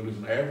 but he was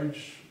an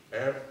average,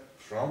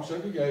 strong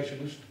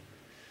segregationist.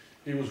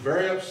 He was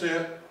very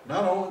upset,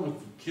 not only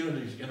with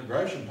Kennedy's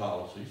immigration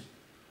policies,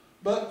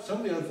 but some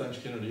of the other things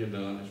Kennedy had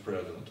done as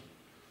president.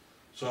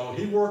 So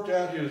he worked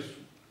out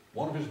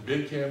one of his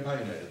big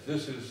campaign ads.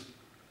 This is,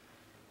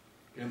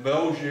 in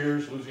those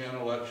years,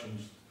 Louisiana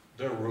elections,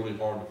 they're really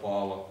hard to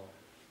follow.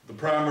 The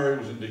primary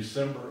was in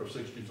December of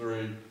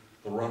 '63.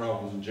 The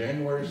runoff was in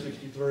January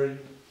 '63.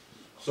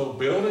 So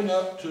building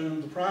up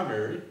to the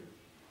primary,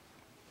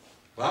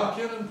 Bob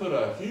Kennan put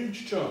a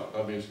huge chunk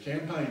of his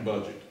campaign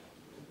budget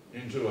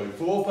into a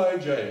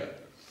full-page ad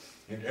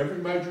in every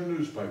major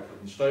newspaper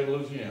in the state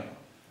of Louisiana.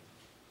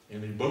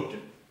 And he booked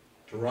it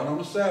to run on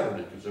a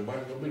Saturday, because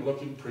everybody's going to be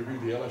looking, preview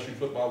the LSU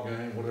football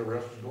game, whatever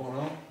else was going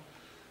on.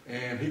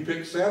 And he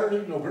picked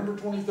Saturday, November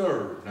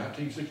 23rd,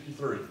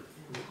 1963,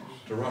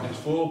 to run his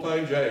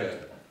full-page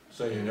ad,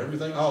 saying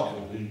everything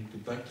awful he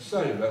could think to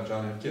say about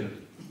John F.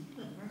 Kennedy,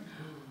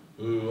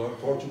 who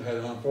unfortunately had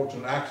an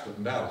unfortunate accident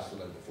in Dallas the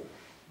day before.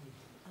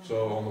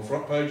 So on the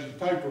front page of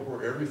the paper,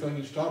 where everything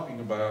he's talking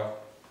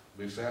about,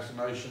 the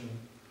assassination,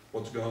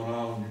 what's going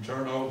on, you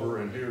turn over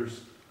and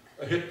here's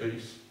a hit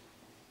piece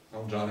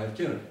on John F.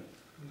 Kennedy.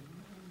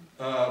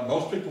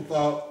 Most people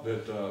thought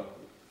that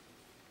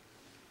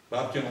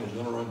Bob Kennan was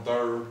going to run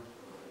third.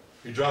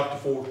 He dropped to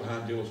fourth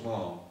behind Gillis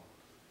Long.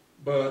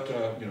 But,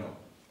 you know,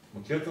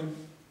 McKiffin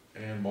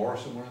and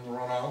Morrison were in the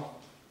runoff.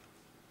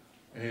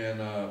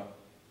 And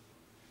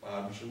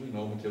obviously we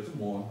know McKiffin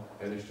won,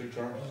 had his 2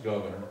 terms as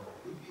governor.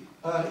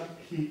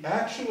 He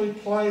actually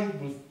played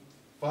with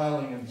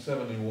filing in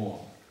 '71.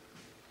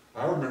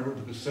 I remember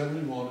because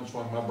 '71 is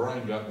when my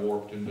brain got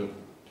warped into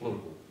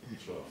political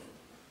stuff.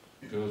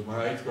 Because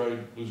my 8th grade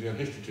Louisiana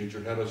history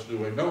teacher had us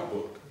do a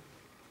notebook.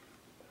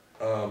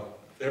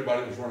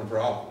 Everybody was running for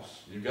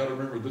office. You've got to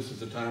remember this is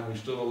the time we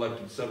still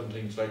elected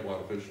 17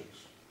 statewide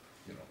officials.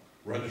 You know,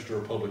 Register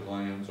of Public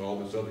Lands, all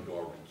this other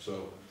garbage.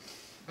 So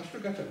I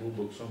still got that little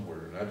book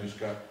somewhere, and I just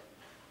got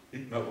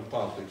eaten up with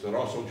politics. I'd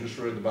also just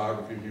read the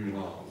biography of Huey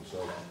Long,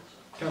 so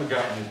kind of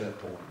got me at that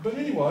point. But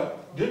anyway,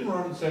 didn't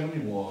run in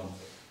 71.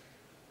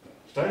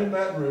 Stayed in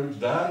Baton Rouge,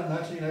 died in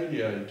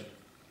 1988.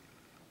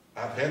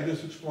 I've had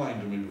this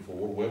explained to me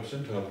before. Webb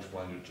Centel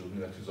explained it to me.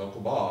 That's his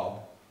Uncle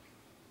Bob.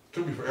 It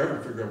took me forever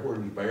to figure out where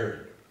he was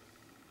buried.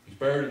 He's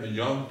buried in the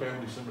Young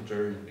Family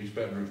Cemetery in East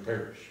Baton Rouge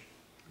Parish.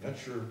 I'm not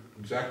sure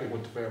exactly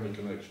what the family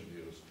connection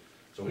is.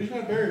 So he's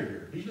not buried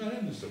here. He's not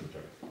in the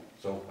cemetery.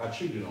 So I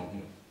cheated on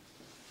him.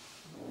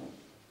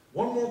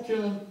 One more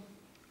killing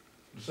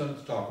the Senate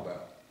to talk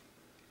about.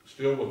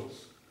 Still with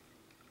us.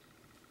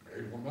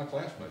 Married one of my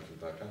classmates, in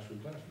fact, high school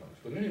classmates.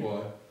 But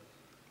anyway,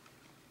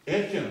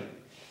 Ed Kennedy,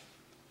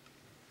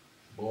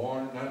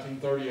 born in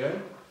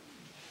 1938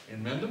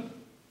 in Minden.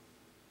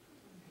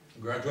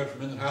 Graduated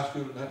from Minden High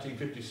School in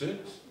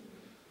 1956.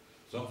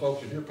 Some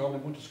folks in here probably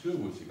went to school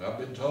with him. I've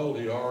been told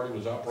he already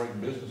was operating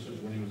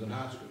businesses when he was in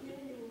high school.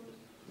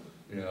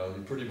 You know,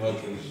 he pretty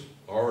much was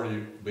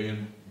already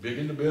being big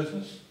into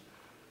business.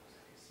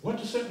 Went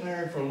to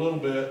seminary for a little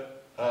bit,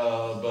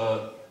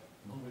 but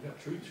well, we got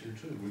treats here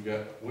too.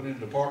 Went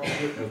into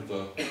partnership with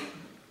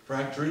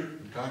Frank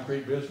Treat, the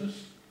concrete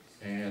business,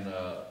 and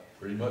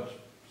pretty much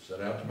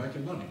set out to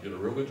making money. Did a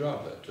real good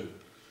job of that too.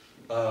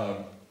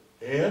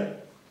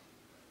 Ed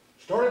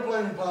started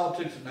playing in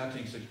politics in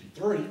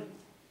 1963.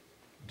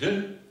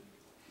 Didn't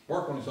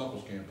work on his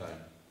uncle's campaign.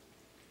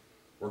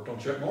 Worked on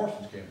Chuck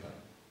Morrison's campaign.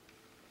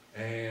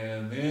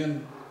 And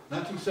then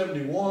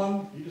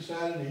 1971, he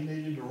decided he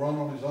needed to run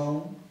on his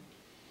own.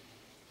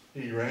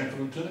 He ran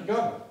for lieutenant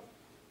governor.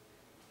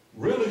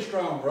 Really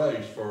strong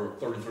race for a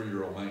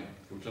 33-year-old man,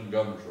 lieutenant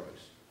governor's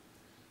race.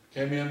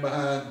 Came in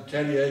behind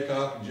Teddy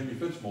Aycock and Jimmy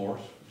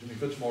Fitzmaurice. Jimmy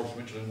Fitzmaurice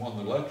eventually won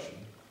the election.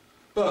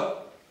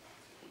 But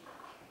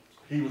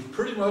he was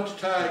pretty much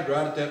tagged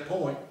right at that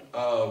point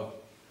of,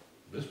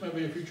 this may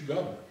be a future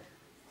governor.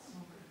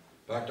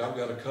 In fact, I've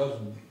got a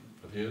cousin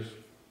of his,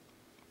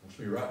 wants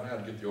me right now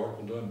to get the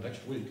article done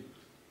next week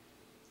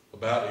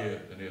about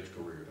Ed and Ed's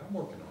career. I'm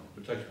working on it.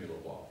 It takes me a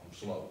little while. I'm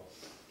slow.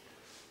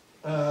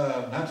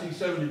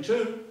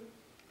 1972,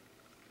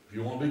 if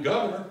you want to be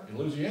governor in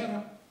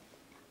Louisiana,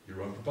 you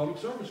run for Public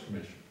Service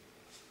Commission.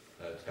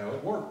 That's how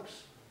it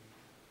works.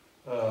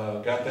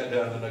 Got that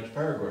down in the next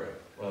paragraph.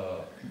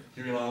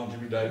 Huey Long,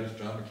 Jimmy Davis,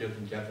 John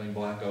McKibben, Kathleen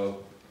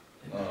Blanco,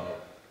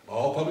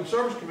 all public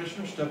service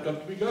commissioners stepped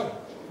up to be governor.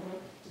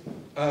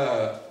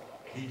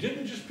 He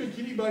didn't just pick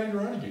anybody to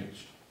run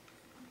against.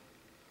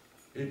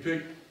 He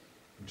picked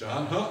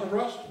John Hunt of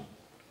Ruston.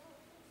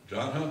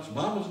 John Hunt's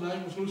mama's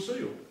name was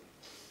Lucille.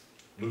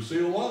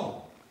 Lucille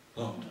Long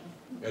Hunt,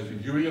 as in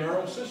Huey and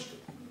Earl's sister.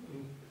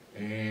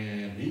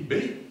 And he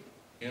beat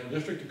in a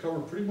district that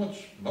covered pretty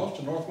much most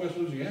of northwest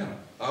Louisiana.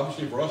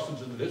 Obviously, if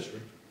Ruston's in the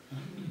district,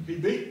 he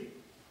beat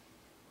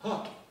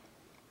Hunt.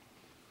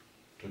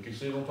 Took his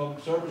seat on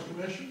Public Service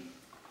Commission.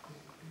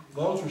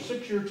 Those were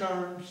 6-year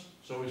terms,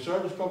 so he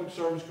served as Public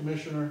Service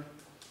Commissioner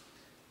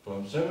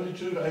from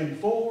 72 to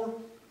 84.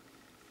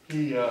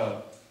 He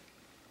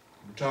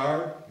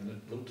retired, and the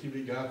little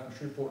TV guy from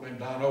Shreveport named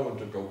Don Owen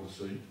took over the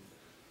seat.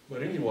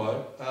 But anyway,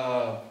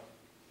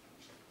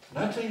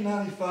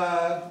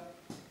 1995,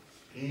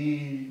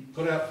 he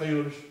put out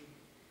feelers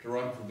to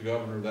run for the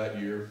governor that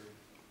year.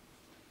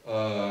 You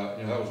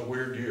know, that was a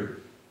weird year.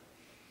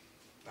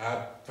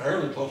 I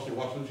fairly closely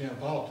watched Louisiana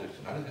politics,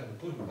 and I didn't have a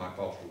clue who Mike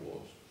Foster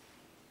was,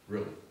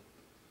 really.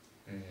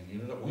 And he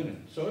ended up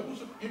winning. So it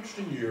was an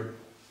interesting year.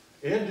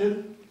 Ed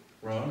didn't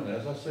run, and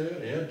as I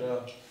said, Ed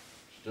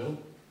still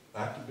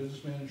active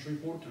businessman in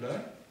Shreveport today.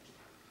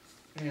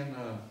 And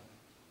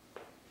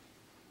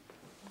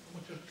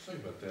what you have to say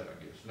about that,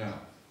 I guess. Now,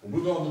 we'll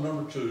move on to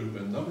number 2,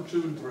 and number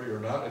 2 and 3 are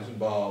not as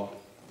involved,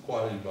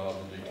 quite as involved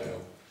in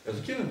detail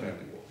as the Kennan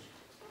family was.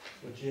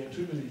 But you had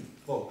too many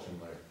folks in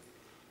there.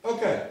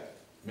 Okay,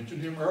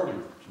 mentioned him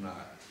earlier tonight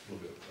a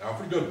little bit.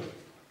 Alfred Goodwin,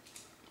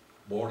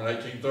 born in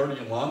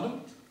 1830 in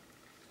London,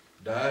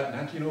 died in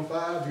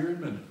 1905 here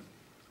in Minden.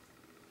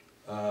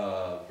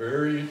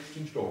 Very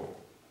interesting story.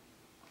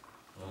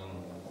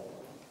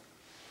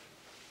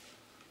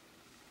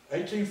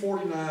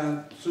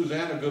 1849,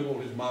 Susanna Goodwill,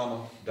 his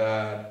mama,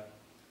 died,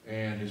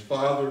 and his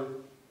father,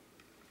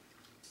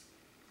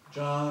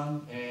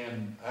 John,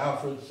 and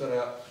Alfred set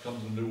out to come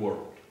to the New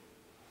World.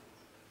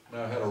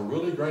 Now, I had a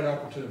really great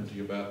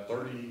opportunity about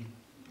 35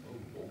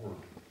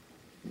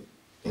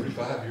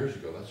 years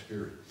ago. That's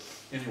scary.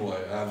 Anyway,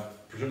 I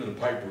presented a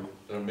paper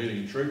at a meeting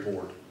in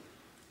Shreveport,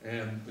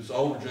 and this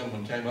older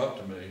gentleman came up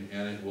to me,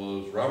 and it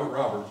was Robert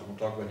Roberts. I'm going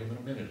to talk about him in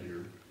a minute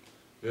here.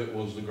 It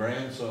was the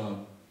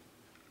grandson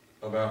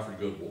of Alfred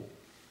Goodwill,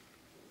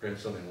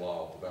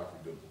 grandson-in-law of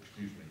Alfred Goodwill,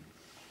 excuse me.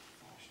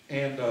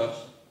 And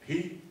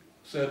he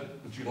said,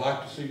 would you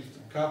like to see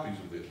some copies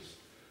of this?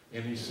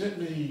 And he sent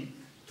me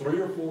 3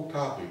 or 4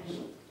 copies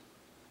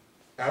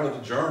out of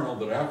the journal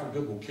that Alfred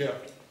Goodwill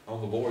kept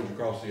on the voyage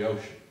across the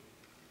ocean.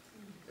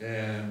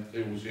 And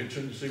it was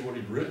interesting to see what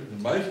he'd written.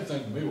 The amazing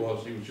thing to me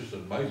was he was just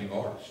an amazing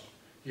artist.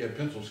 He had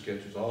pencil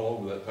sketches all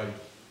over that paper.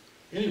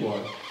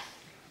 Anyway,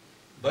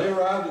 They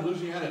arrived in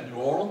Louisiana at New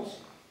Orleans.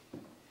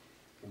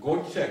 We're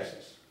going to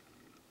Texas.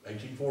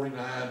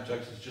 1849,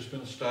 Texas has just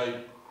been a state.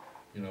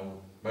 You know,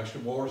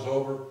 Mexican War is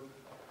over.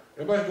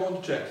 Everybody's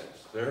going to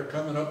Texas. They're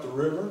coming up the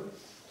river.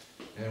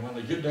 And when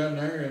they get down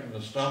there in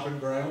the stomping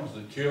grounds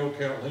that killed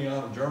Count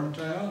Leon of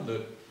Germantown,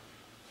 that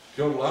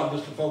killed a lot of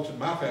distant folks in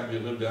my family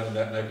that lived down in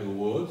that neck of the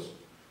woods,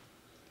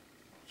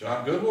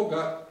 John Goodwill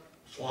got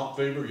swamp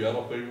fever,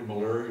 yellow fever,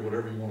 malaria,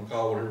 whatever you want to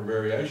call it, whatever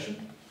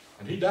variation,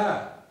 and he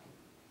died.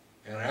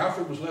 And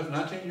Alfred was left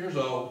 19 years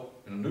old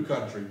in a new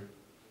country,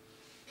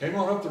 came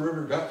on up the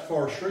river, got as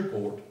far as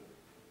Shreveport,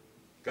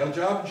 got a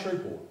job in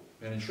Shreveport.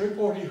 And in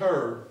Shreveport he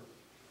heard,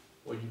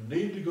 well, you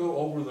need to go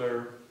over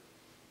there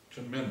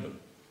to Minden.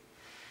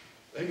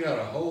 They got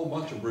a whole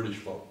bunch of British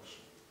folks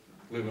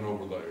living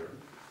over there,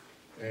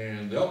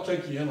 and they'll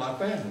take you in like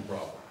family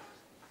probably.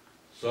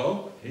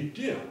 So he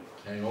did.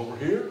 Came over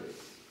here.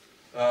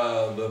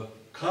 The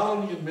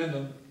colony in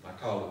Minden, I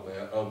call it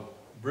that, of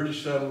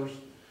British settlers,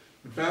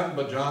 been founded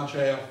by John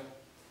Chaff,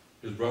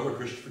 his brother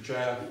Christopher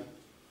Chaff.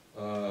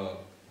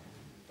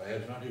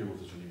 Thad's not here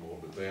with us anymore,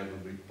 but Thad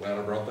would be glad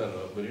I brought that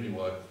up. But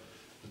anyway,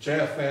 the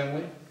Chaff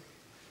family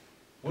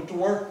went to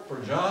work for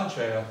John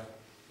Chaff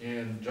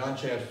in John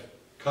Chaff's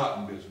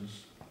cotton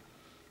business.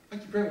 I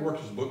think he apparently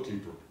worked as a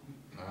bookkeeper.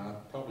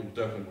 Probably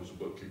definitely was a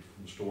bookkeeper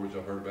from the stories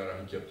I've heard about how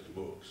he kept his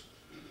books.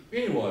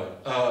 Anyway,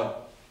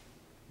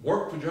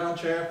 worked for John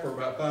Chaff for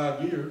about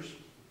 5 years.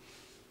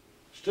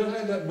 Still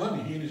had that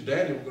money he and his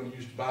daddy were going to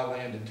use to buy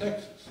land in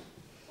Texas.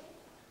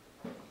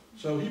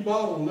 So he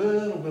bought a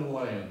little bit of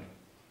land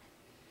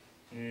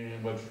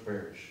in Webster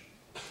Parish.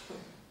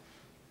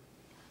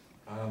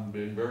 I'm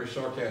being very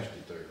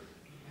sarcastic there.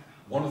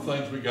 One of the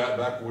things we got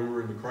back when we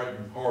were in the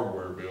Creighton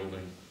Hardware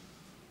building,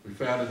 we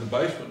found in the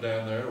basement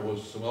down there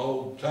was some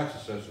old tax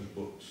assessor's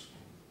books.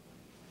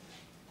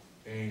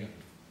 And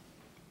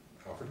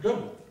Alfred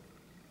Goodwill,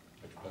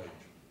 next page.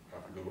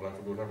 Alfred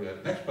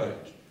Goodwill, next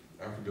page.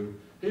 Alfred Goodwill.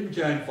 He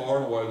became far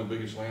and away the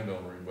biggest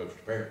landowner in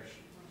Webster Parish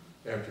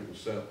after it was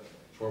settled.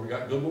 That's where we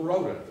got Goodwill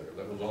Road out there.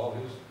 That was all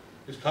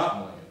his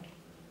cotton land.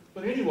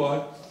 But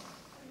anyway,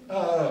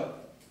 I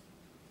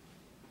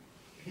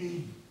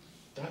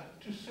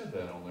just said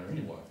that on there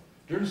anyway.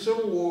 During the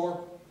Civil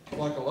War,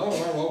 like a lot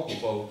of our local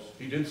folks,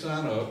 he did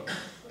sign up,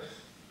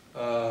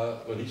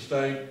 but he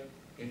stayed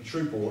in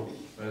Shreveport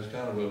as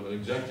kind of an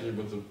executive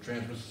with the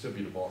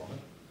Trans-Mississippi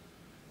Department.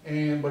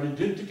 But he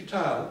did take a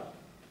title.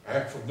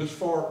 From this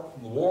far,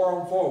 from the war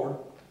on forward,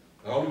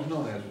 all he was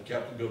known as was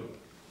Captain Goodwill.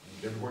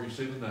 Everywhere you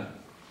see the name.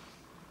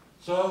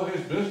 So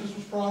his business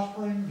was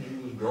prospering, he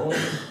was growing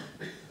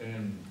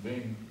and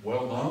being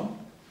well known.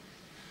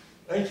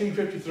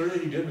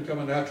 1853, he did become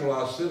a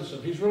naturalized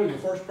citizen. He's really the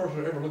first person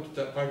who ever looked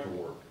at that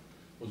paperwork.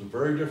 It was a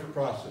very different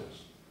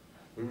process.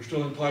 We were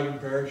still in Minden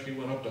Parish. He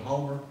went up to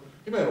Homer.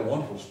 He made a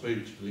wonderful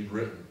speech that he'd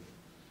written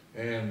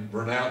and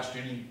renounced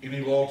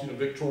any loyalty to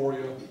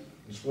Victoria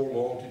and swore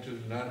loyalty to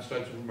the United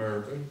States of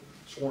America,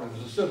 sworn in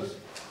as a citizen.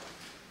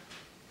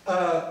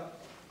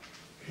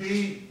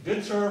 He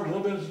did serve a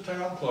little bit as a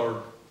town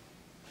clerk.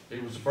 He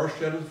was the first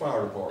head of the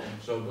fire department,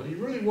 but he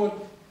really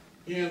wasn't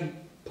in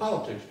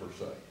politics per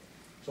se.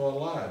 So I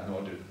lied. No,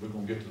 I didn't. We're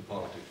going to get to the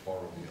politics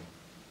part of him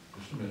in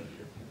just a minute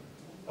here.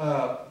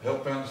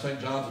 Helped found the St.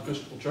 John's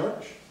Episcopal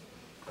Church.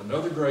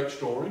 Another great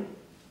story.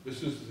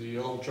 This is the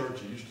old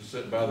church that used to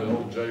sit by the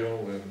old jail,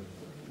 and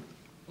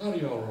a lot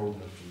of y'all are old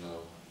enough to know.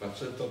 I've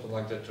said something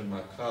like that to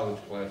my college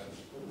classes.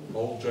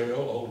 Old jail,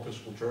 old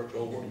Episcopal church,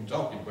 old, what are you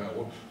talking about?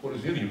 What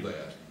is any of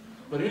that?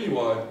 But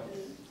anyway,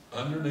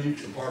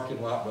 underneath the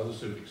parking lot by the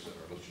Civic Center.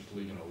 Let's just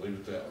leave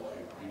it that way.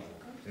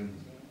 And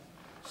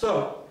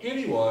so,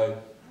 anyway,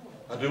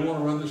 I do want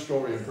to run this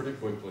story in pretty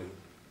quickly.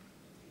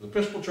 The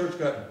Episcopal Church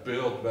got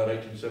built about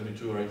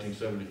 1872 or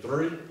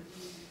 1873,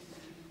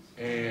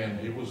 and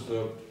he was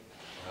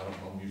I don't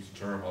know, I'll use the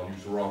term, I'll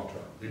use the wrong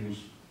term. He was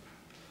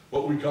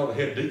what we call the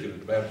head deacon at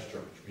the Baptist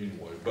church,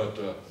 anyway. But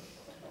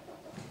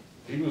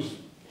he was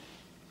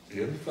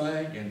in the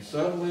thing, and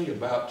suddenly,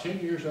 about 10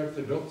 years after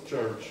they built the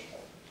church,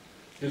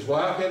 his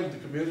wife headed the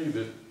committee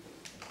that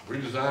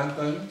redesigned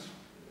things,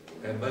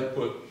 and they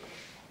put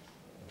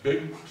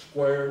big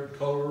squared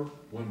color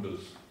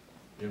windows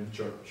in the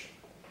church.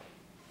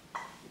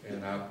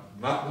 And I'm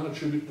not going to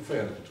attribute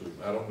profanity to him.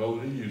 I don't know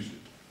that he used it.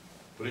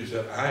 But he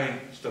said, I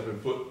ain't stepping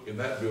foot in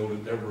that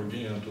building ever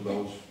again to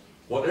those,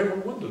 whatever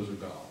windows are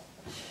gone.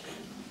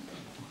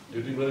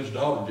 Didn't even let his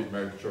daughter get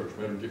married to church,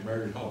 made her get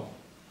married at home.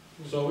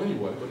 So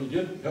anyway, but he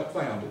did help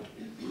found it.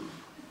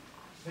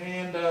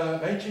 And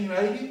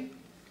 1880,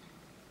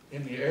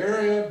 in the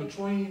area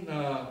between,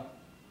 oh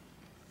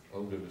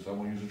goodness, I'm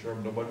going to use a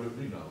term nobody but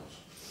me knows.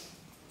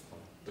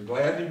 The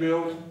Gladney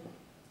building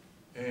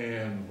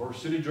and where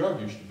City Drug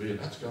used to be, and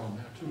that's gone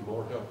now too,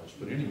 Lord help us.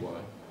 But anyway,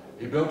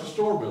 he built a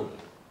store building.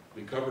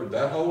 He covered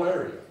that whole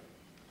area.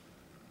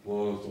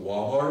 Was the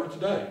Walmart of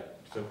today,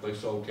 except they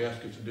sold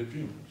caskets and did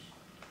funerals.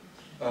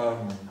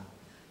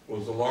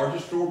 Was the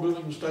largest store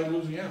building in the state of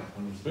Louisiana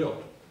when it was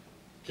built.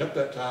 Kept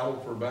that title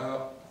for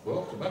about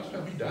the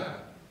time he died.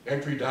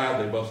 After he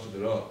died, they busted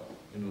it up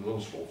into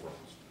little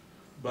storefronts.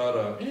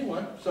 But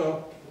anyway,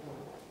 so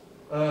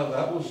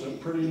that was a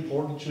pretty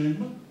important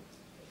achievement.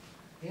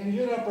 And he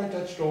did operate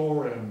that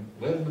store and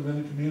led in the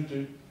Minden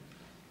community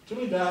till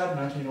he died in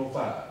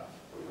 1905.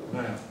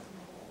 Now,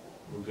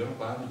 we're going to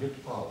finally get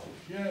to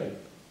politics. Yay.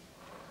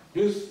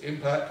 His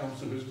impact comes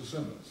to his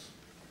descendants.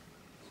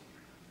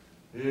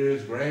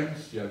 His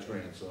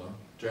grandson,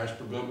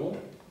 Jasper Goodwill,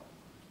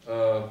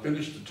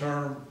 finished the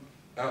term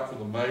out for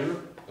the mayor.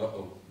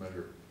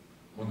 Mayor.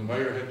 When the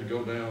mayor had to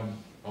go down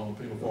on the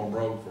Penal Farm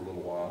Road for a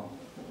little while.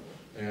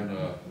 And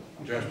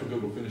Jasper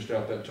Goodwill finished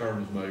out that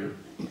term as mayor.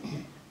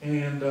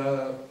 And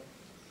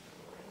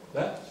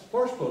that's the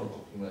first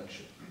political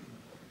election.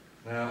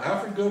 Now,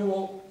 Alfred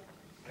Goodwill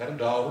had a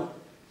daughter,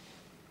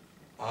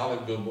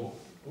 Olive Goodwill.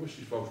 I wish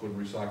these folks wouldn't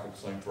recycle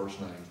the same first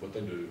names, but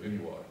they do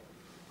anyway.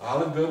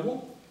 Olive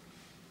Goodwill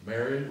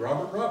married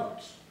Robert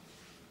Roberts.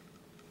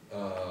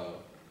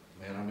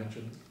 Man, I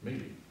mentioned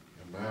meeting,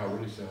 and now I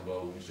really sound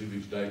old when you see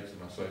these dates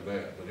and I say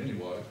that, but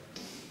anyway.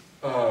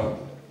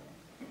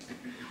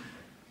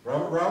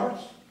 Robert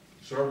Roberts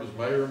served as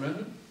mayor of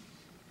Minden.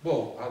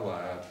 Whoa, I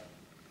lied.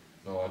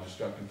 No, I just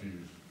got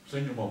confused.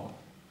 Senior moment.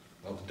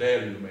 I was the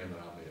daddy of the man that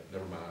I met.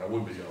 Never mind, I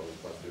would be old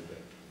if I did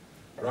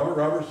that. Robert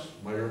Roberts,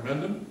 mayor of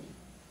Minden.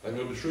 They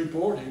moved to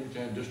Shreveport. He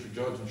became district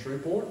judge in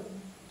Shreveport.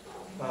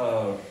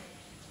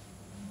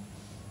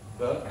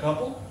 The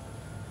couple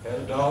had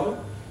a daughter.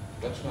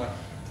 Let's not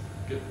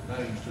get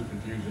names too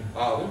confusing.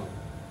 Olive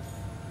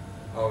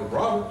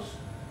Roberts.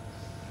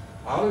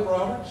 Olive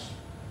Roberts,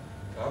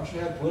 she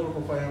had a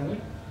political family.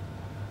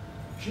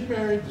 She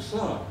married the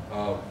son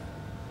of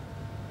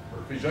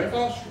Murphy J.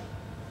 Foster,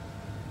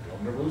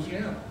 governor of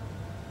Louisiana,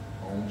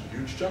 owns a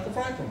huge chunk of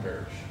Franklin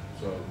Parish.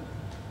 So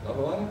a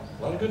lot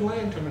of good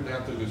land coming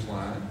down through this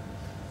line.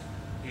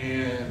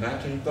 In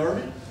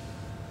 1930,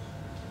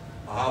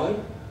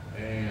 Olive,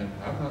 and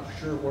I'm not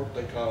sure what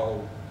they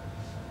call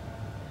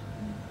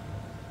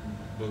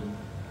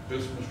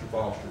this Mr.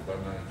 Foster by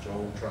name, so I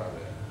won't try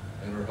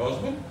that. And her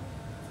husband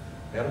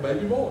had a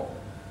baby boy,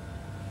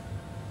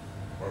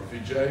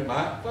 Murphy J.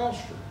 Mike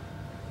Foster,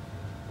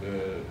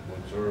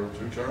 would serve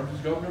 2 terms as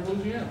governor of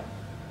Louisiana.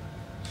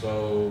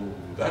 So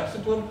that's the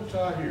political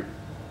tie here.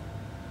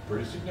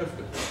 Pretty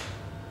significant.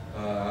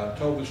 I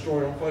told this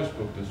story on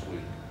Facebook this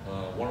week.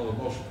 One of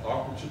the most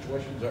awkward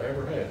situations I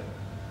ever had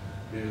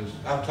is,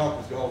 I've talked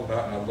with y'all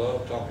about, and I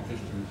love talking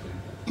history with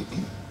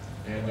people.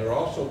 And there are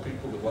also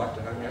people that like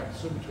to hang out in the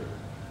cemetery.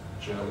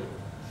 Shelley.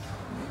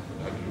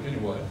 I do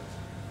anyway.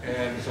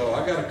 And so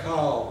I got a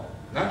call,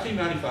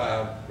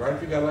 1995, right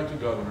after he got elected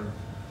governor.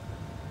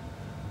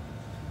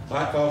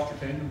 Mike Foster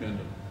came to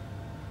Minden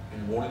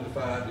and wanted to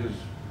find his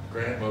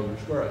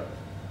grandmother's grave.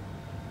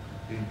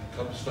 He'd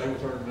come to stay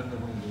with her in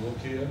Minden when he was a little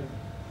kid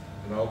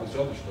and all this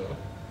other stuff.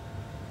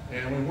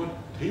 And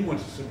he went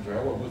to the cemetery.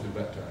 I wasn't with him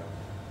that time.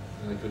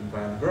 And they couldn't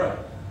find the grave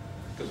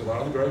because a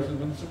lot of the graves in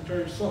the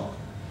cemetery sunk.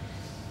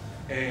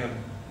 And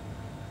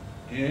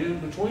in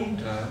between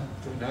time,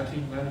 between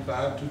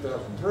 1995 and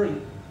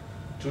 2003,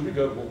 Tootie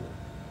Goodwill,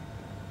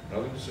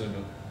 another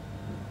descendant,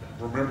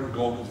 remembered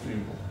going to the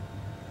funeral.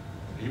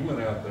 He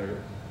went out there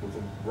with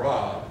a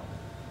rod,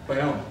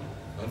 found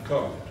it,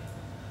 uncovered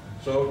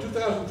it. So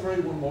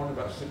 2003, one morning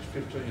about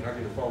 6:15, I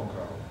get a phone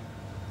call.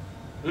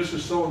 This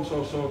is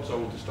so-and-so, so-and-so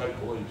with the state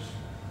police,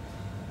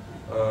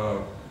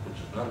 which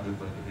is not a good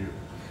thing to hear.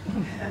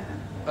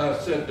 I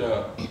said,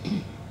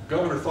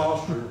 Governor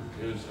Foster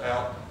is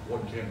out,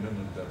 wasn't Camp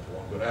Minden at that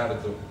point, but out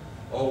at the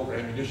old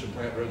ammunition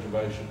plant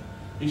reservation.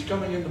 He's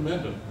coming into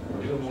Minden.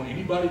 He doesn't want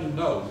anybody to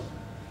know,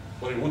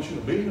 but he wants you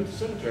to meet him at the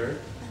cemetery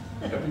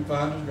and help him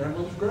find his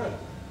grandmother's grave.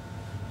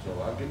 So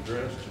I get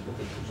dressed to look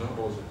as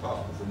presentable as it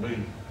possible for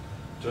me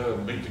to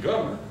meet the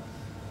governor,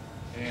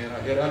 and I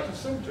head out to the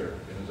cemetery.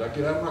 And as I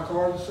get out of my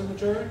car at the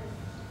cemetery,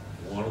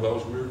 one of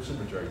those weird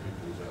cemetery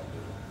people is out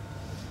there.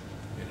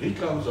 And he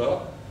comes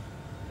up,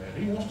 and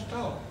he wants to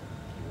talk.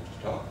 He wants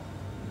to talk.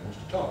 He wants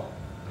to talk.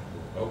 And I'm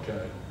going,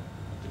 okay,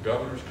 the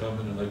governor's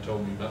coming, and they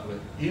told me not to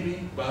let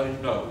anybody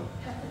know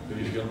that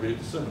he's going to be at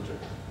the cemetery.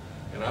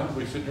 And I'm going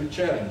to be sitting here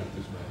chatting with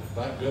this man.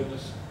 Thank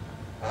goodness,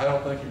 I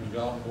don't think he was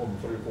gone more than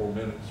 3 or 4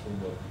 minutes when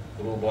the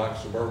little black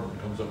Suburban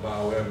comes up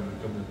Iowa Avenue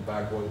and comes in the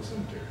back way of the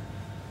cemetery.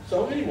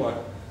 So anyway,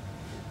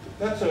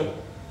 that's a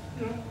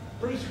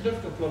pretty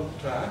significant political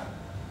tie.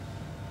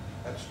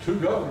 That's 2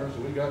 governors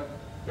that we got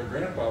their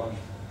grandfathers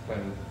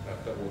planted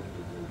out that way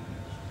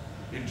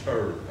to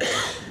interred.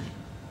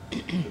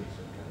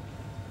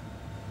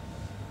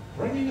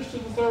 Bringing us to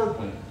the third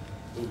man,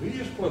 who he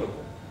is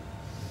political.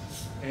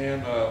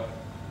 And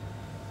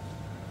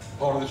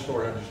part of this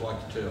story I just like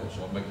to tell,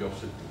 so I'll make y'all sit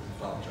through it.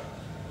 Apologize.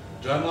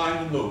 John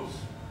Lyman Lewis,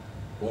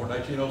 born in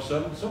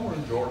 1807, somewhere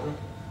in Georgia.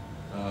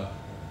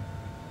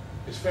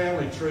 His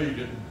family tree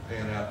didn't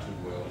pan out too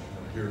well,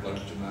 as you're going to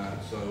hear later tonight,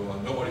 so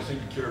nobody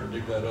seemed to care to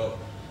dig that up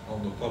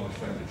on the published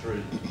family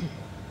tree.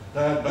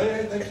 Died May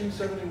 8th,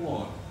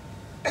 1871.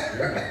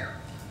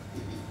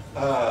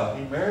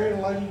 He married a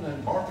lady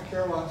named Martha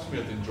Caroline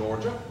Smith in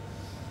Georgia,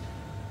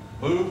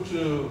 moved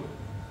to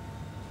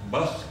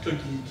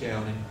Muskogee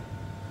County,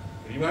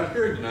 and you might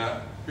hear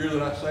tonight, hear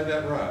that I say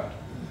that right.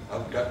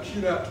 I've got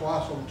chewed out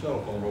twice on the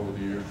telephone over the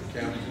years for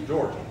counties in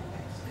Georgia.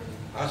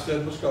 I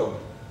said Muskogee.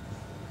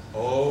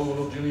 Oh,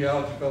 little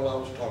genealogy fellow I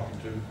was talking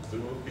to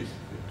threw a piece of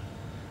it.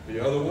 The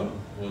other one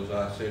was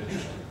I said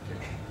Houston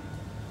County.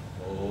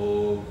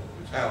 Oh,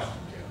 it's Houston County.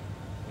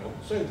 No,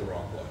 say it the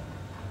wrong way.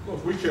 Of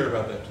course, we care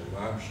about that too,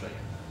 I understand.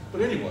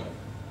 But anyway,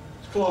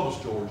 it's Columbus,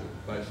 Georgia,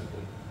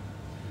 basically.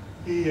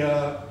 He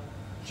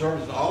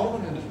served as an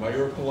alderman and as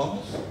mayor of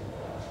Columbus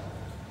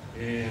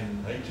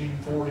in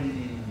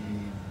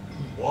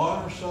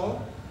 1841 or so.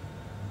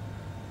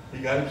 He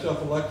got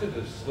himself elected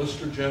as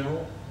Solicitor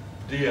General,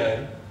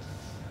 DA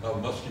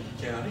of Muskogee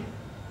County,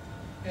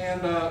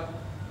 and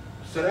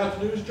set out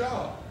to do his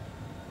job.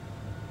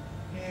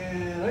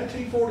 In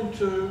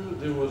 1842,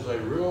 there was a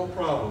real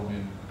problem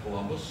in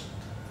Columbus.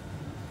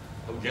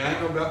 A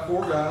gang of about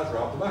 4 guys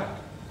robbed the bank.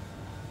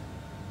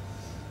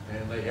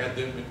 And they had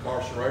them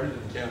incarcerated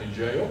in the county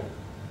jail.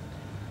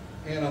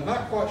 And I'm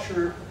not quite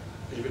sure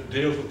if it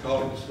deals with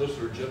calling the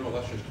Solicitor General,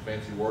 that's just a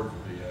fancy word for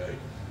DA.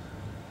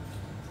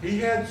 He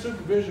had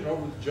supervision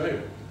over the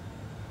jail.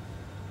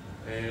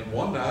 And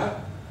one night,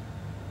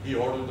 he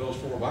ordered those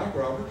 4 bank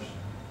robbers,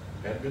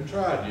 hadn't been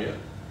tried yet,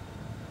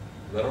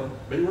 let them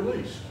be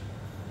released.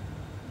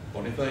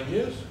 Funny thing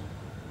is,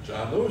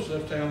 John Lewis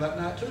left town that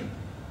night too.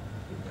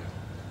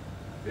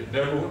 It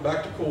never went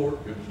back to court,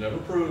 it was never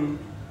proved,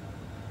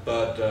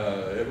 but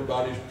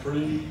everybody's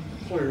pretty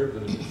clear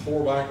that it was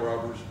 4 bank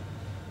robbers.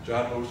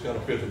 John Lewis got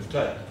a fifth of the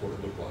take, that's what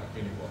it looked like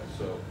anyway.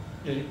 So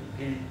he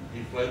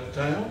fled the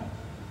town,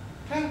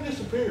 kind of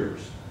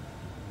disappears.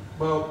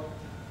 Well,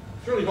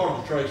 it's really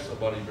hard to trace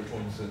somebody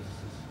between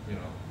censuses, you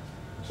know.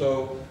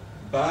 So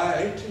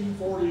by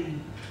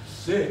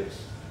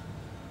 1846,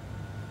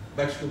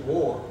 Mexican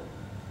War,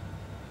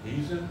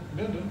 he's in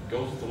Minden,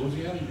 goes with the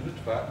Louisiana unit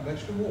to fight the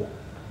Mexican War.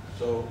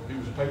 So he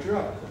was a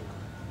patriotic.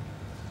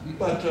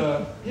 But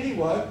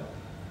anyway,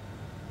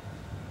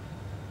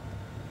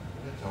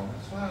 it's on the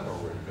slide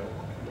already, go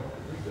on, you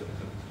already read that at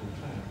this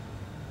time.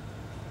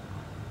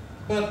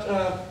 But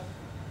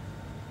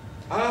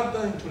odd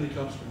things when he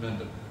comes to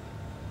Minden.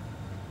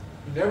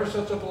 He never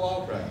sets up a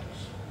law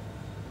practice.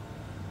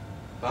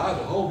 Buys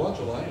a whole bunch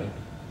of land.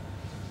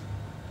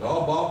 It's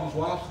all Bob and his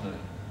wife's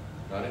name,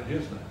 not in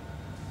his name.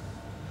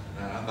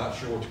 Now, I'm not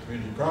sure what the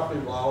community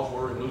property laws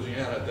were in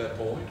Louisiana at that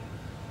point,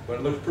 but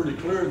it looks pretty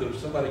clear that if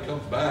somebody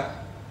comes back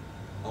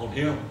on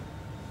him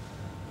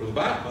for the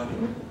back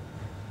money,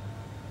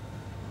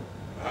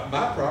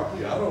 my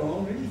property, I don't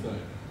own anything.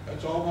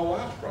 That's all my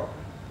wife's property.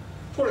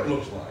 That's what it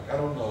looks like. I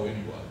don't know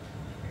anyway.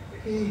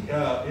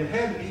 It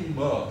had to eat him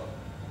up,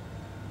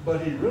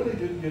 but he really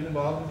didn't get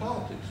involved in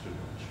politics too much.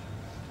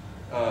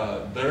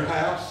 Their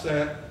house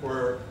sat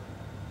where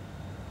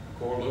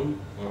Corlew,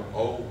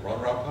 old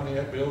Ron Rob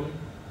Pontiac building,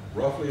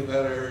 roughly in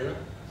that area.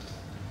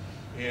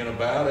 In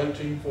about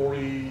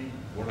 1840,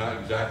 we're not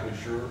exactly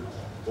sure,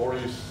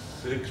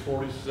 46,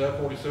 47,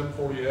 47,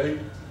 48,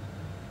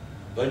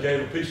 they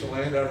gave a piece of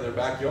land out of their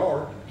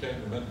backyard and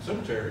became the Minden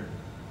Cemetery.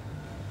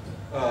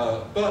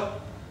 But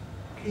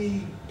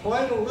he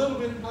played a little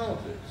bit in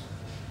politics.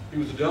 He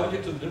was a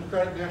delegate to the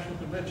Democratic National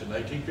Convention in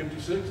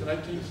 1856 and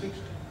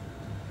 1860.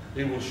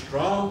 He was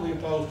strongly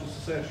opposed to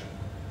secession.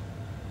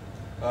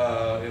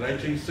 In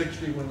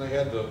 1860, when they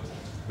had the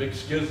big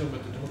schism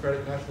at the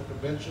Democratic National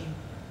Convention,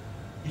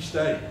 he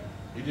stayed.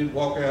 He didn't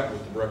walk out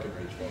with the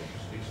Breckenridge folks.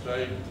 He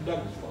stayed with the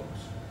Douglas folks.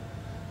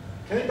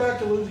 Came back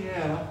to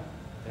Louisiana,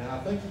 and I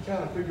think he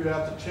kind of figured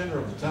out the tenor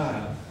of the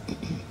time.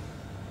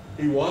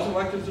 He was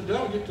elected as a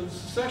delegate to the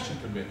Secession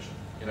Convention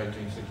in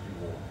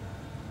 1864.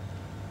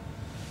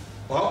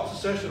 Fought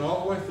secession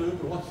all the way through,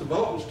 but once the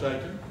vote was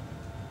taken,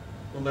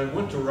 when they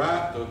went to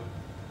write the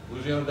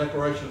Louisiana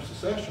Declaration of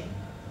Secession,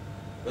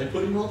 they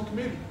put him on the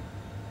committee.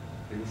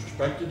 He was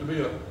respected to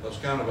be that's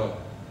kind of a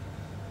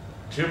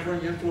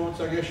tempering influence,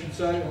 I guess you'd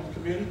say, on the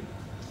committee.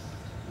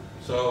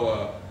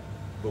 So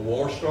the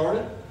war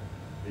started.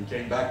 He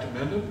came back to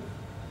Minden,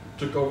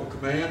 took over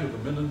command of the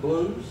Minden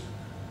Blues,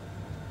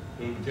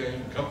 who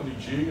became Company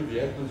G of the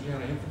 8th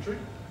Louisiana Infantry,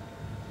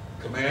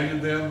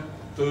 commanded them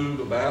through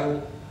the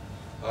battle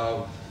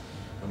of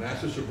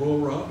Manassas or Bull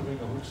Run,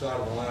 depending on which side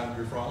of the line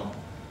you're from.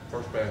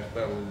 First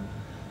battle in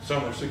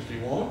summer of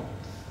 '61.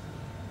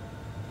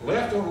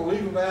 Left on a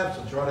leave of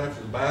absence right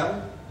after the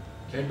battle,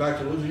 came back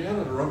to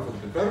Louisiana to run for the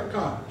Confederate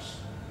Congress.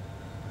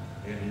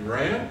 And he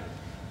ran,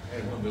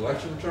 and when the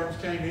election returns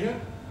came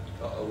in,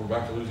 we're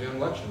back to Louisiana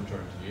election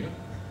returns again,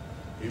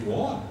 he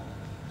won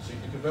the seat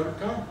in the Confederate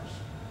Congress.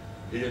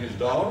 He and his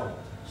daughter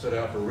set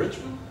out for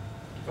Richmond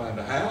to find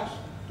a house,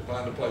 to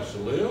find a place to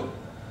live,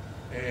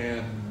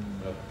 and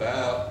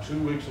about 2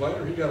 weeks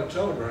later, he got a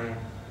telegram,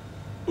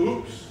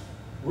 oops,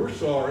 we're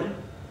sorry,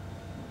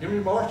 Henry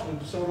Marston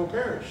of DeSoto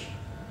Parish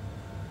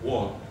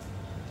won.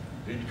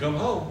 Need to come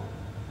home,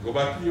 go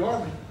back to the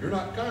Army, you're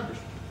not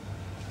Congressman.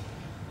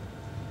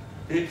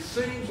 It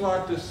seems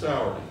like this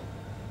soured him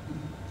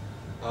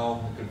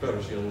on the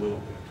Confederacy a little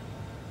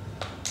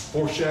bit,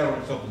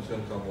 foreshadowing something's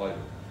going to come later.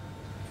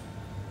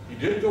 He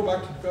did go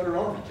back to the Confederate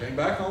Army, came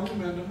back home to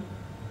Minden,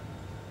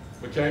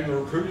 became the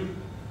recruiting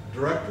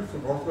director for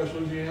Northwest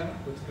Louisiana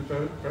with the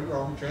Confederate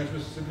Army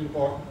Trans-Mississippi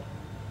Department.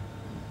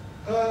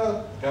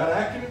 Got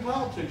active in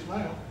politics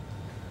now.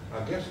 I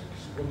guess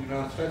when the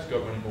United States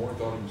government anymore,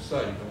 thought he was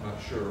safe, I'm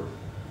not sure.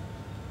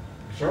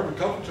 He served a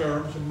couple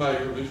terms as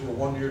mayor. These were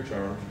one-year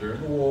terms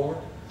during the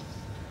war.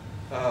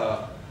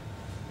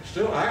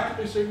 Still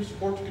actively seeking to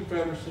support the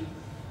Confederacy.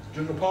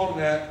 General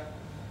Pontiac,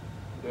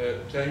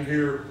 that came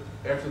here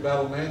after the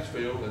Battle of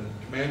Mansfield and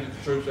commanded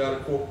the troops out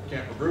at Fort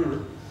Camp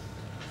Magruder,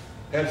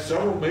 had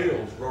several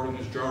meals wrote in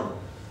his journal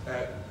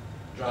at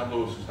John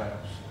Lewis's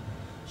house.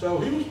 So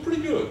he was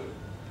pretty good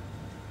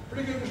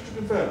Mr.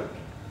 Confederate.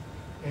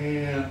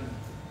 And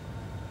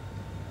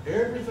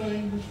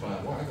everything was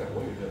fine. Well, I got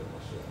way ahead of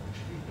myself.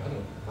 Excuse me,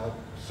 I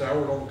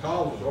soured on the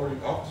college, was already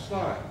off the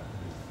slide.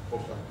 Of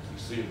course, I can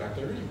see it back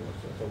there anyway,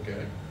 so that's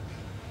okay.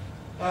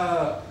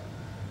 Excuse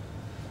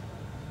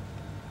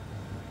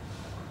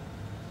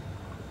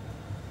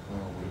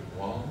me.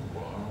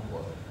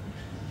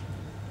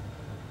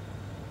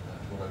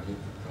 That's what I get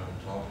for trying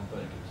to talk and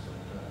think at the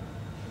same time.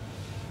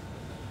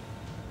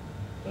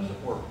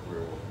 Doesn't work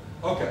real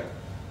well. Okay.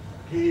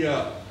 He,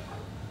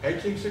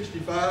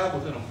 1865,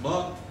 within a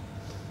month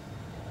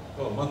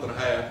and a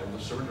half of the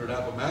surrender at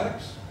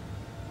Appomattox,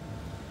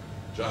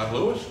 John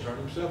Lewis turned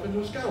himself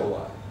into a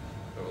scalawag.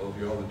 For those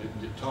of y'all that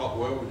didn't get taught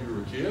well when you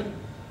were a kid,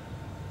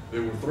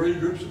 there were three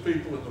groups of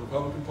people in the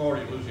Republican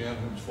Party in Louisiana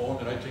who was formed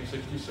in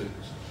 1866.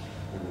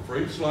 There were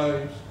freed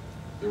slaves,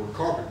 there were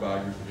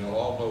carpetbaggers, and y'all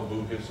all know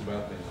boo hits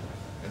about them,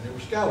 and there were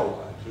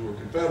scalawags, who were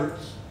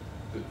Confederates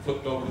that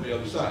flipped over to the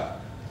other side.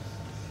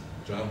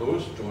 John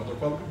Lewis joined the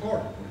Republican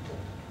Party in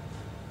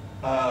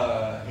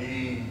 2020.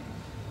 He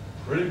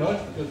pretty much,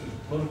 because of his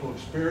political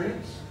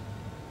experience,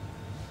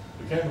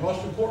 became the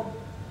most important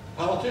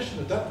politician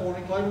at that point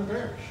in Claiborne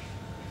Parish.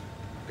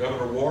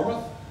 Governor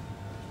Warmoth,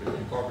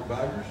 speaking of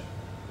carpetbaggers,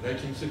 in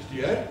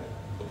 1868,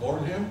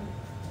 appointed him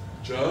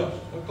judge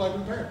of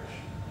Claiborne Parish.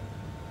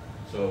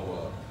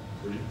 So,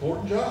 pretty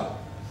important job.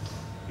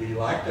 He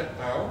liked that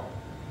power,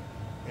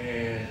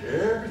 and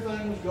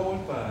everything was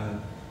going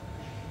fine.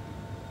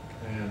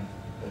 And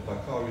if I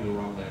call you the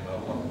wrong name, I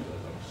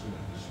apologize. I'm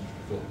assuming this is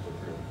Mr. Phillips up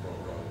here on the front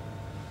row.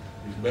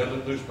 These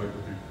meddling newspaper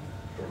people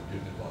started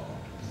getting involved.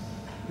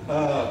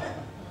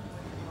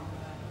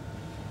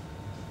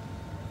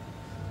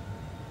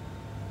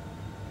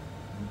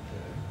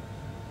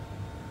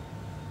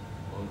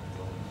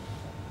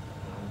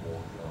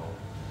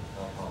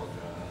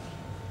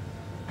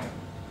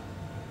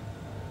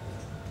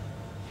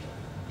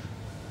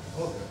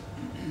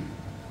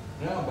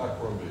 Now I'm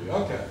back where we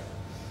are. Okay.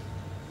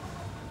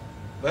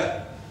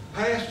 That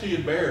past he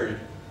had buried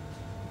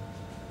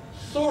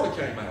sort of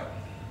came out.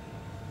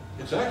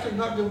 It's actually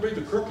not going to be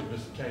the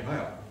crookedness that came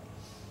out.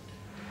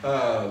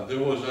 There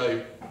was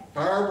a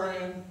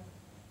firebrand,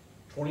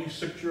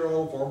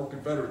 26-year-old former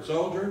Confederate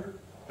soldier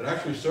that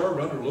actually served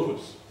under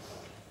Lewis,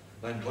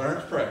 named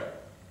Clarence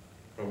Pratt,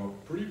 from a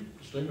pretty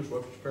distinguished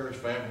Webster Parish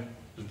family.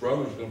 His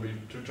brother was going to be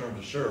 2 terms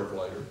as sheriff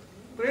later.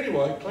 But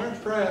anyway, Clarence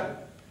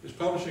Pratt is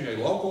publishing a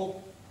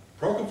local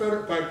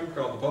pro-Confederate paper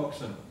called the Public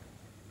Sentinel.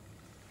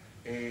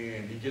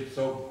 And he gets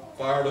so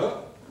fired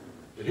up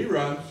that he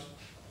runs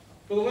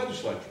for the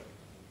legislature,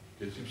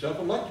 gets himself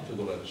elected to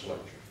the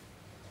legislature.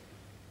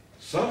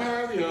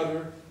 Somehow or the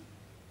other,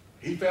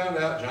 he found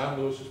out John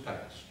Lewis has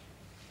passed.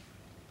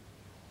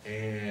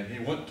 And he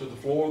went to the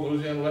floor of the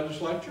Louisiana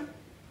legislature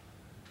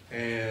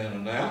and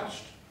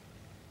announced,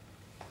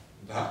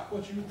 not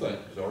what you would think,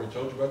 because I already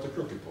told you about the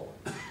crooked part.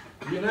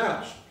 He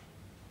announced,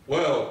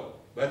 well,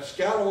 that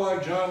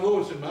scalawag John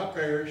Lewis in my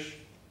parish,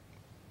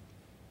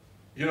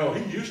 you know,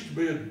 he used to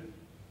be a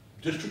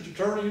district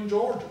attorney in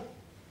Georgia.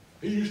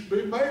 He used to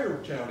be mayor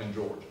of a town in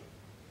Georgia.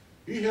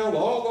 He held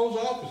all those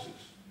offices.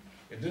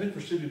 And then he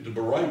proceeded to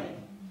berate him.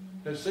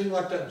 And it seemed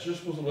like that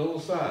just was a little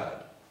aside.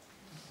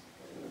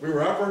 We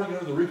were operating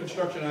under the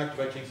Reconstruction Act of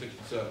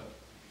 1867,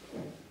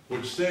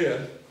 which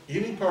said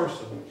any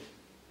person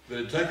that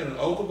had taken an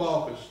oath of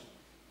office,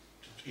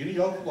 any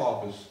oath of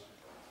office,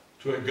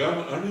 to a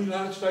government under the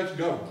United States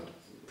government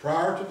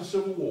prior to the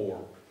Civil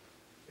War,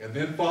 and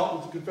then fought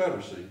with the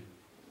Confederacy,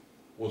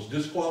 was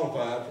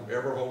disqualified from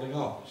ever holding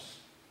office.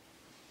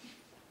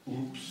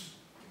 Oops.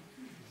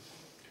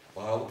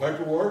 Filed the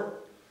paperwork.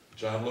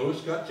 John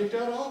Lewis got kicked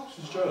out of office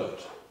as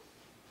judge.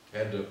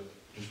 Had to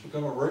just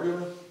become a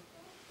regular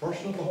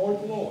person of the hoi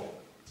polloi.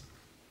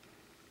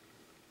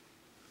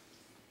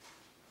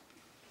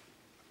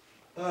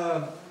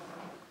 Well,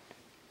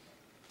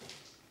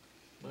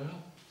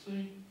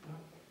 see,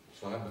 I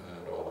slide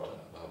behind all the time.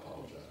 I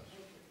apologize.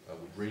 I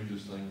would read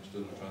this thing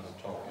instead of trying to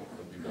talk it.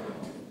 It'd be better.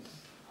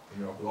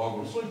 And y'all could all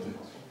go to sleep then.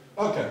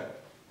 Okay.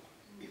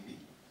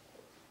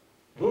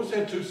 Lewis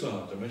had 2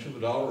 sons. I mentioned the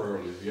dollar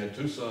earlier. He had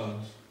 2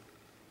 sons.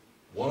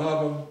 One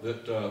of them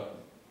that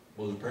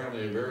was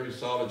apparently a very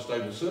solid,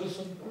 stable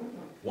citizen.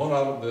 One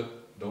of them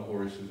that, don't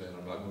worry, Suzanne,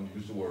 I'm not going to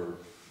use the word.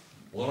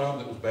 One of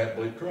them that was bat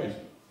bleep crazy.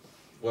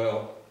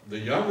 Well, the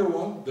younger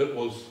one that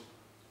was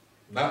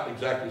not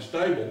exactly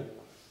stable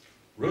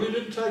really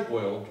didn't take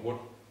well to what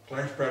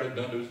Clarence Pratt had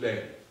done to his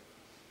daddy.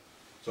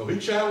 So he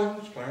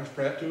challenged Clarence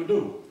Pratt to a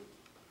duel.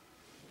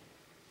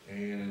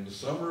 And in the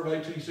summer of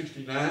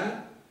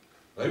 1869,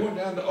 they went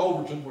down to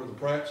Overton, where the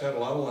Pratts had a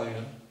lot of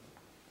land.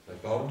 They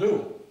fought a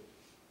duel.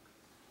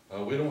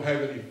 We don't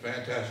have any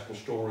fantastical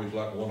stories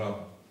like one of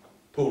them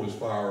pulled his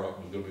fire up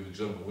and was going to be the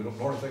gentleman. We don't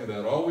know anything of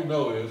that. All we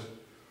know is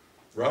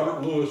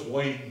Robert Lewis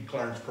winged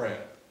Clarence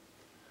Pratt.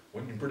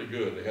 Winged him pretty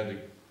good. They had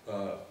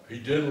to, he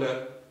did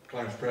let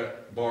Clarence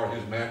Pratt borrow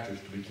his mattress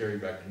to be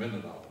carried back to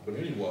Minden. But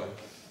anyway,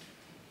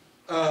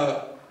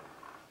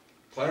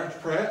 Clarence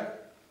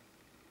Pratt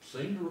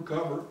seemed to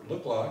recover,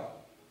 looked like,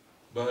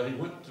 but he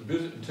went to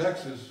visit in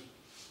Texas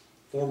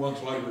 4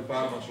 months later,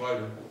 5 months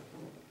later.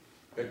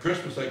 At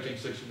Christmas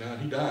 1869,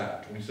 he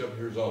died, 27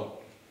 years old.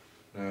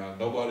 Now,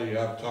 nobody,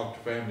 I've talked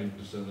to family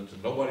descendants,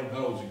 and nobody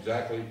knows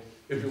exactly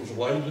if it was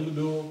related to the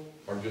duel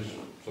or just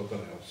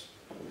something else.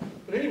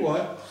 But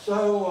anyway,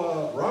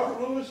 so Robert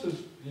Lewis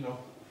is, you know,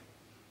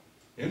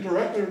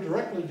 indirectly or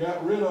directly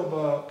got rid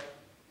of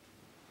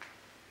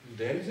his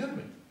daddy's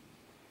enemy.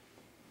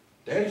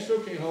 Daddy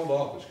still can't hold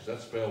office because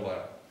that's spelled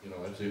out. You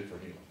know, that's it for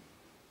him.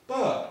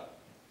 But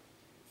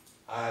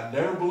I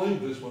never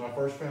believed this when I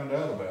first found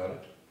out about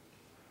it.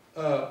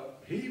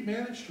 He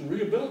managed to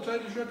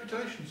rehabilitate his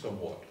reputation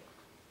somewhat.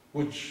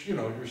 Which, you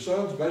know, your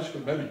son's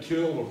basically maybe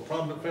killed a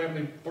prominent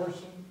family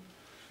person,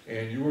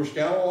 and you were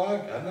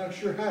scalawag, I'm not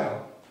sure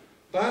how.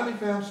 Finally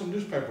found some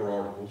newspaper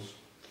articles.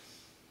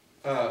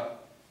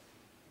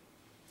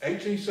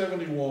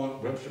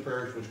 1871, Webster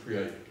Parish was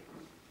created.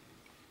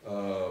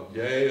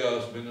 Yay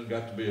us, Minden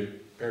got to be a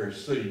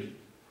parish seat.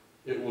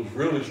 It was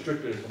really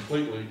strictly,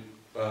 completely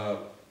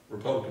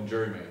Republican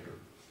gerrymander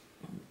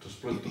to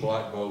split the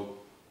black vote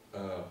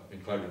in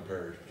Cleveland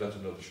Parish. But that's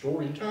another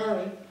story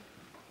entirely.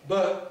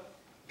 But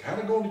kind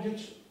of going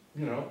against,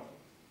 you know,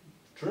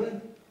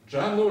 true.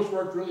 John Lewis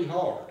worked really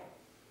hard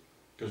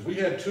because we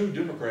had 2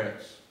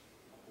 Democrats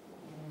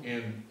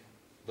in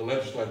the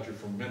legislature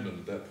from Minden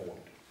at that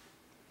point.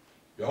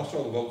 Y'all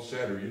saw the vote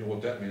Saturday, you know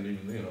what that meant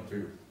even then up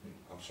here.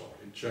 I'm sorry,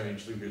 it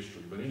changed through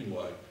history, but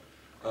anyway,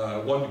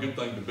 it wasn't a good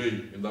thing to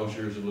be in those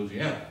years in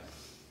Louisiana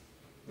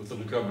with the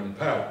government in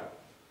power.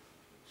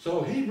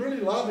 So he really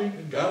lobbied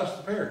and got us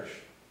the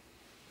parish.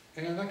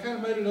 And that kind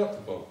of made it up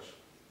for folks.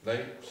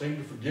 They seemed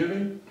to forgive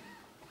him.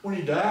 When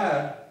he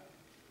died,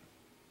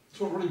 that's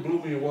what really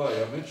blew me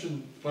away. I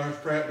mentioned Clarence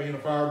Pratt being a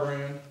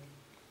firebrand.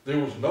 There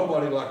was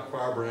nobody like a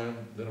firebrand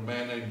than a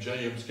man named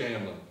J.M.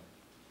 Scanlon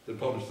that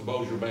published the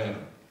Bossier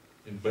Banner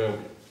in Bellevue,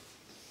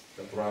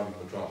 that thriving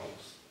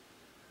metropolis.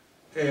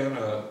 And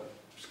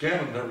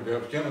Scanlon never gave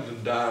up. Scanlon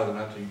didn't die in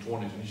the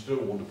 1920s, and he still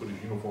wanted to put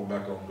his uniform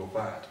back on and go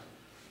fight.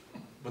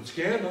 But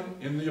Scanlon,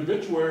 in the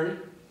obituary,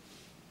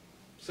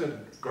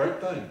 said great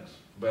things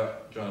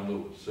about John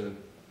Lewis. Said,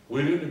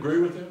 we didn't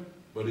agree with him,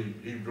 but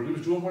he really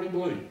was doing what he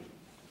believed.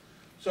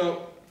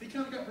 So he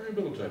kind of got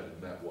rehabilitated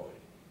in that way.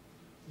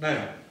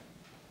 Now,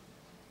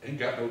 ain't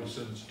got no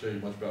descendants to tell you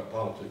much about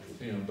politics with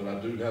him, but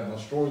I do have my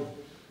story,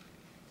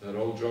 that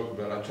old joke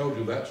about, I told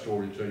you that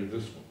story, to tell you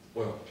this one.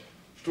 Well,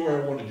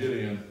 story I want to get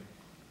in,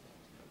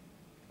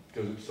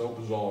 because it's so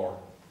bizarre.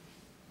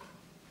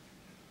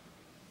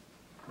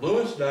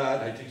 Lewis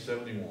died in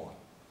 1871.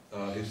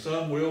 His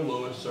son, Will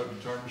Lewis, started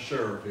to turn to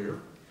sheriff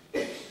here.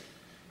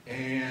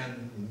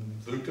 And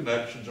through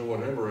connections or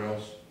whatever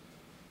else,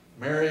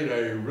 married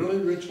a really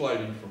rich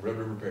lady from Red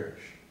River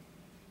Parish.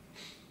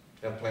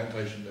 Had a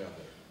plantation down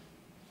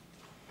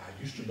there. I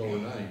used to know her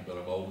name, but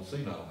I'm old and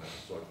senile now,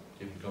 so it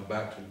didn't come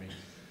back to me.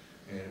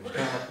 And it was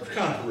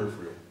kind of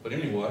peripheral. But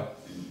anyway,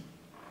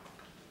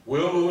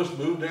 Will Lewis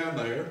moved down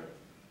there.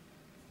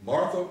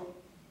 Martha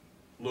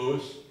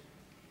Lewis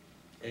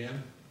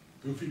and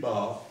Goofy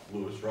Bob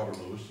Lewis, Robert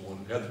Lewis, the one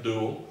who had the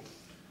duel,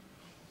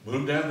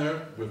 moved down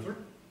there with her.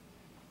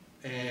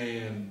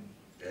 And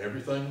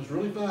everything was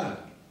really fine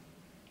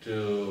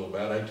till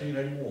about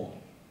 1881.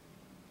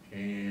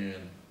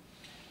 And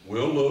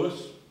Will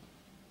Lewis,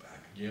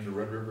 back again to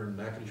Red River and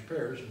Natchitoches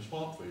Parish in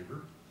swamp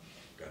fever,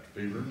 got the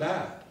fever and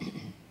died.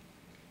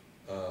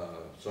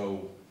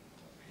 So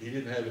he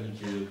didn't have any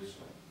kids.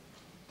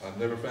 I've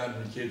never found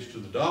any kids to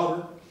the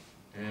daughter,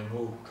 and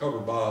we'll cover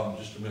Bob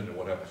in just a minute,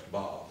 what happens to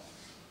Bob.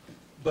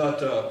 But,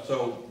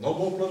 so no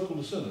more political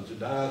descendants, it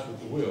dies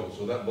with the will,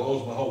 so that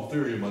blows my whole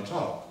theory of my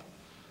talk.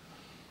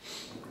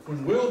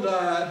 When Will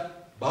died,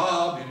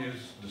 Bob, in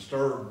his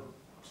disturbed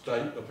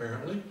state,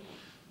 apparently,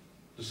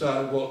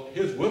 decided, well,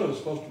 his widow is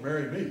supposed to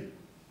marry me.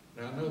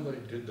 Now, I know they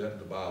did that in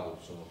the Bible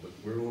some, but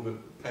we're a little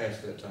bit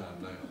past that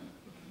time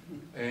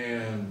now.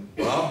 And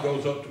Bob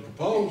goes up to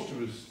propose to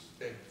his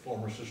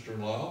former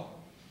sister-in-law.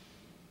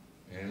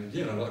 And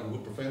again, I'd like to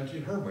put profanity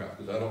in her mouth,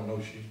 because I don't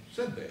know she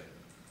said that.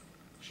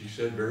 She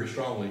said very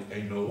strongly,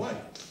 ain't no way.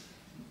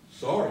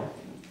 Sorry.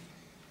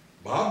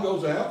 Bob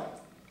goes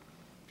out,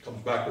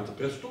 comes back with a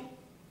pistol,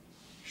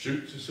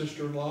 shoots his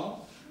sister-in-law,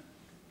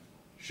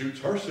 shoots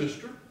her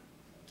sister,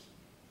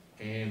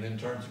 and then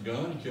turns the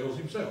gun and kills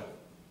himself.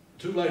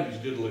 2 ladies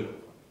did live.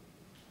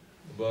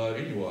 But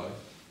anyway,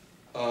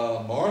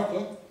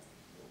 Martha,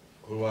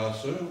 who I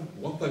assume,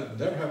 one thing that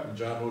never happened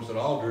to John Lewis at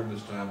all during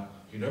this time,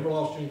 he never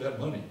lost any of that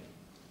money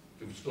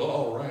it was still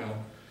all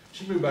around.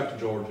 She moved back to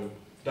Georgia,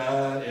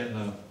 died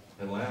in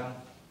Atlanta,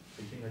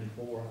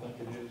 1884, I think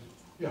it is.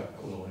 Yeah,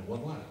 that was only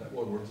one line. That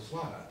wasn't worth a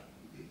slide.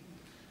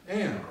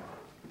 And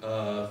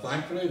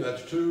thankfully,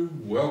 that's two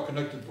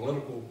well-connected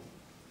political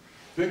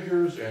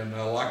figures, and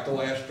I like the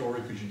last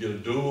story because you get a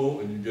duel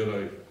and you get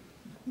a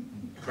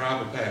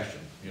crime of passion.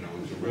 You know,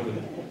 it's a really,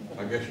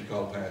 I guess you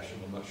call it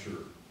passion, I'm not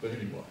sure. But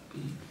anyway,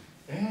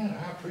 and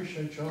I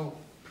appreciate y'all,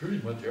 pretty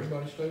much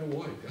everybody stayed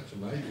awake. That's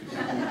amazing.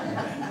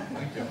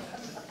 Thank y'all.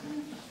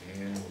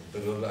 And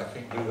I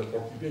can't do that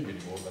Porky Pig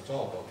anymore, that's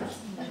all, folks.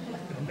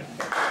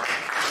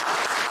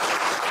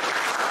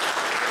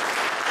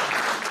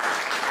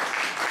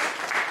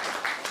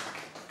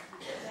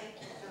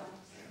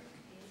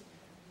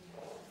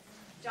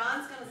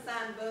 John's going to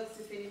sign books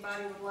if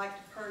anybody would like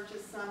to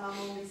purchase some. I'm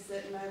going to be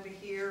sitting over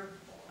here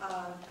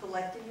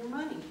collecting your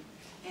money.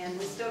 And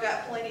we still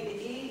got plenty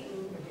to eat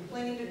and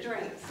plenty to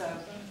drink, so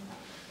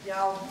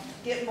y'all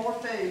get more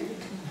food.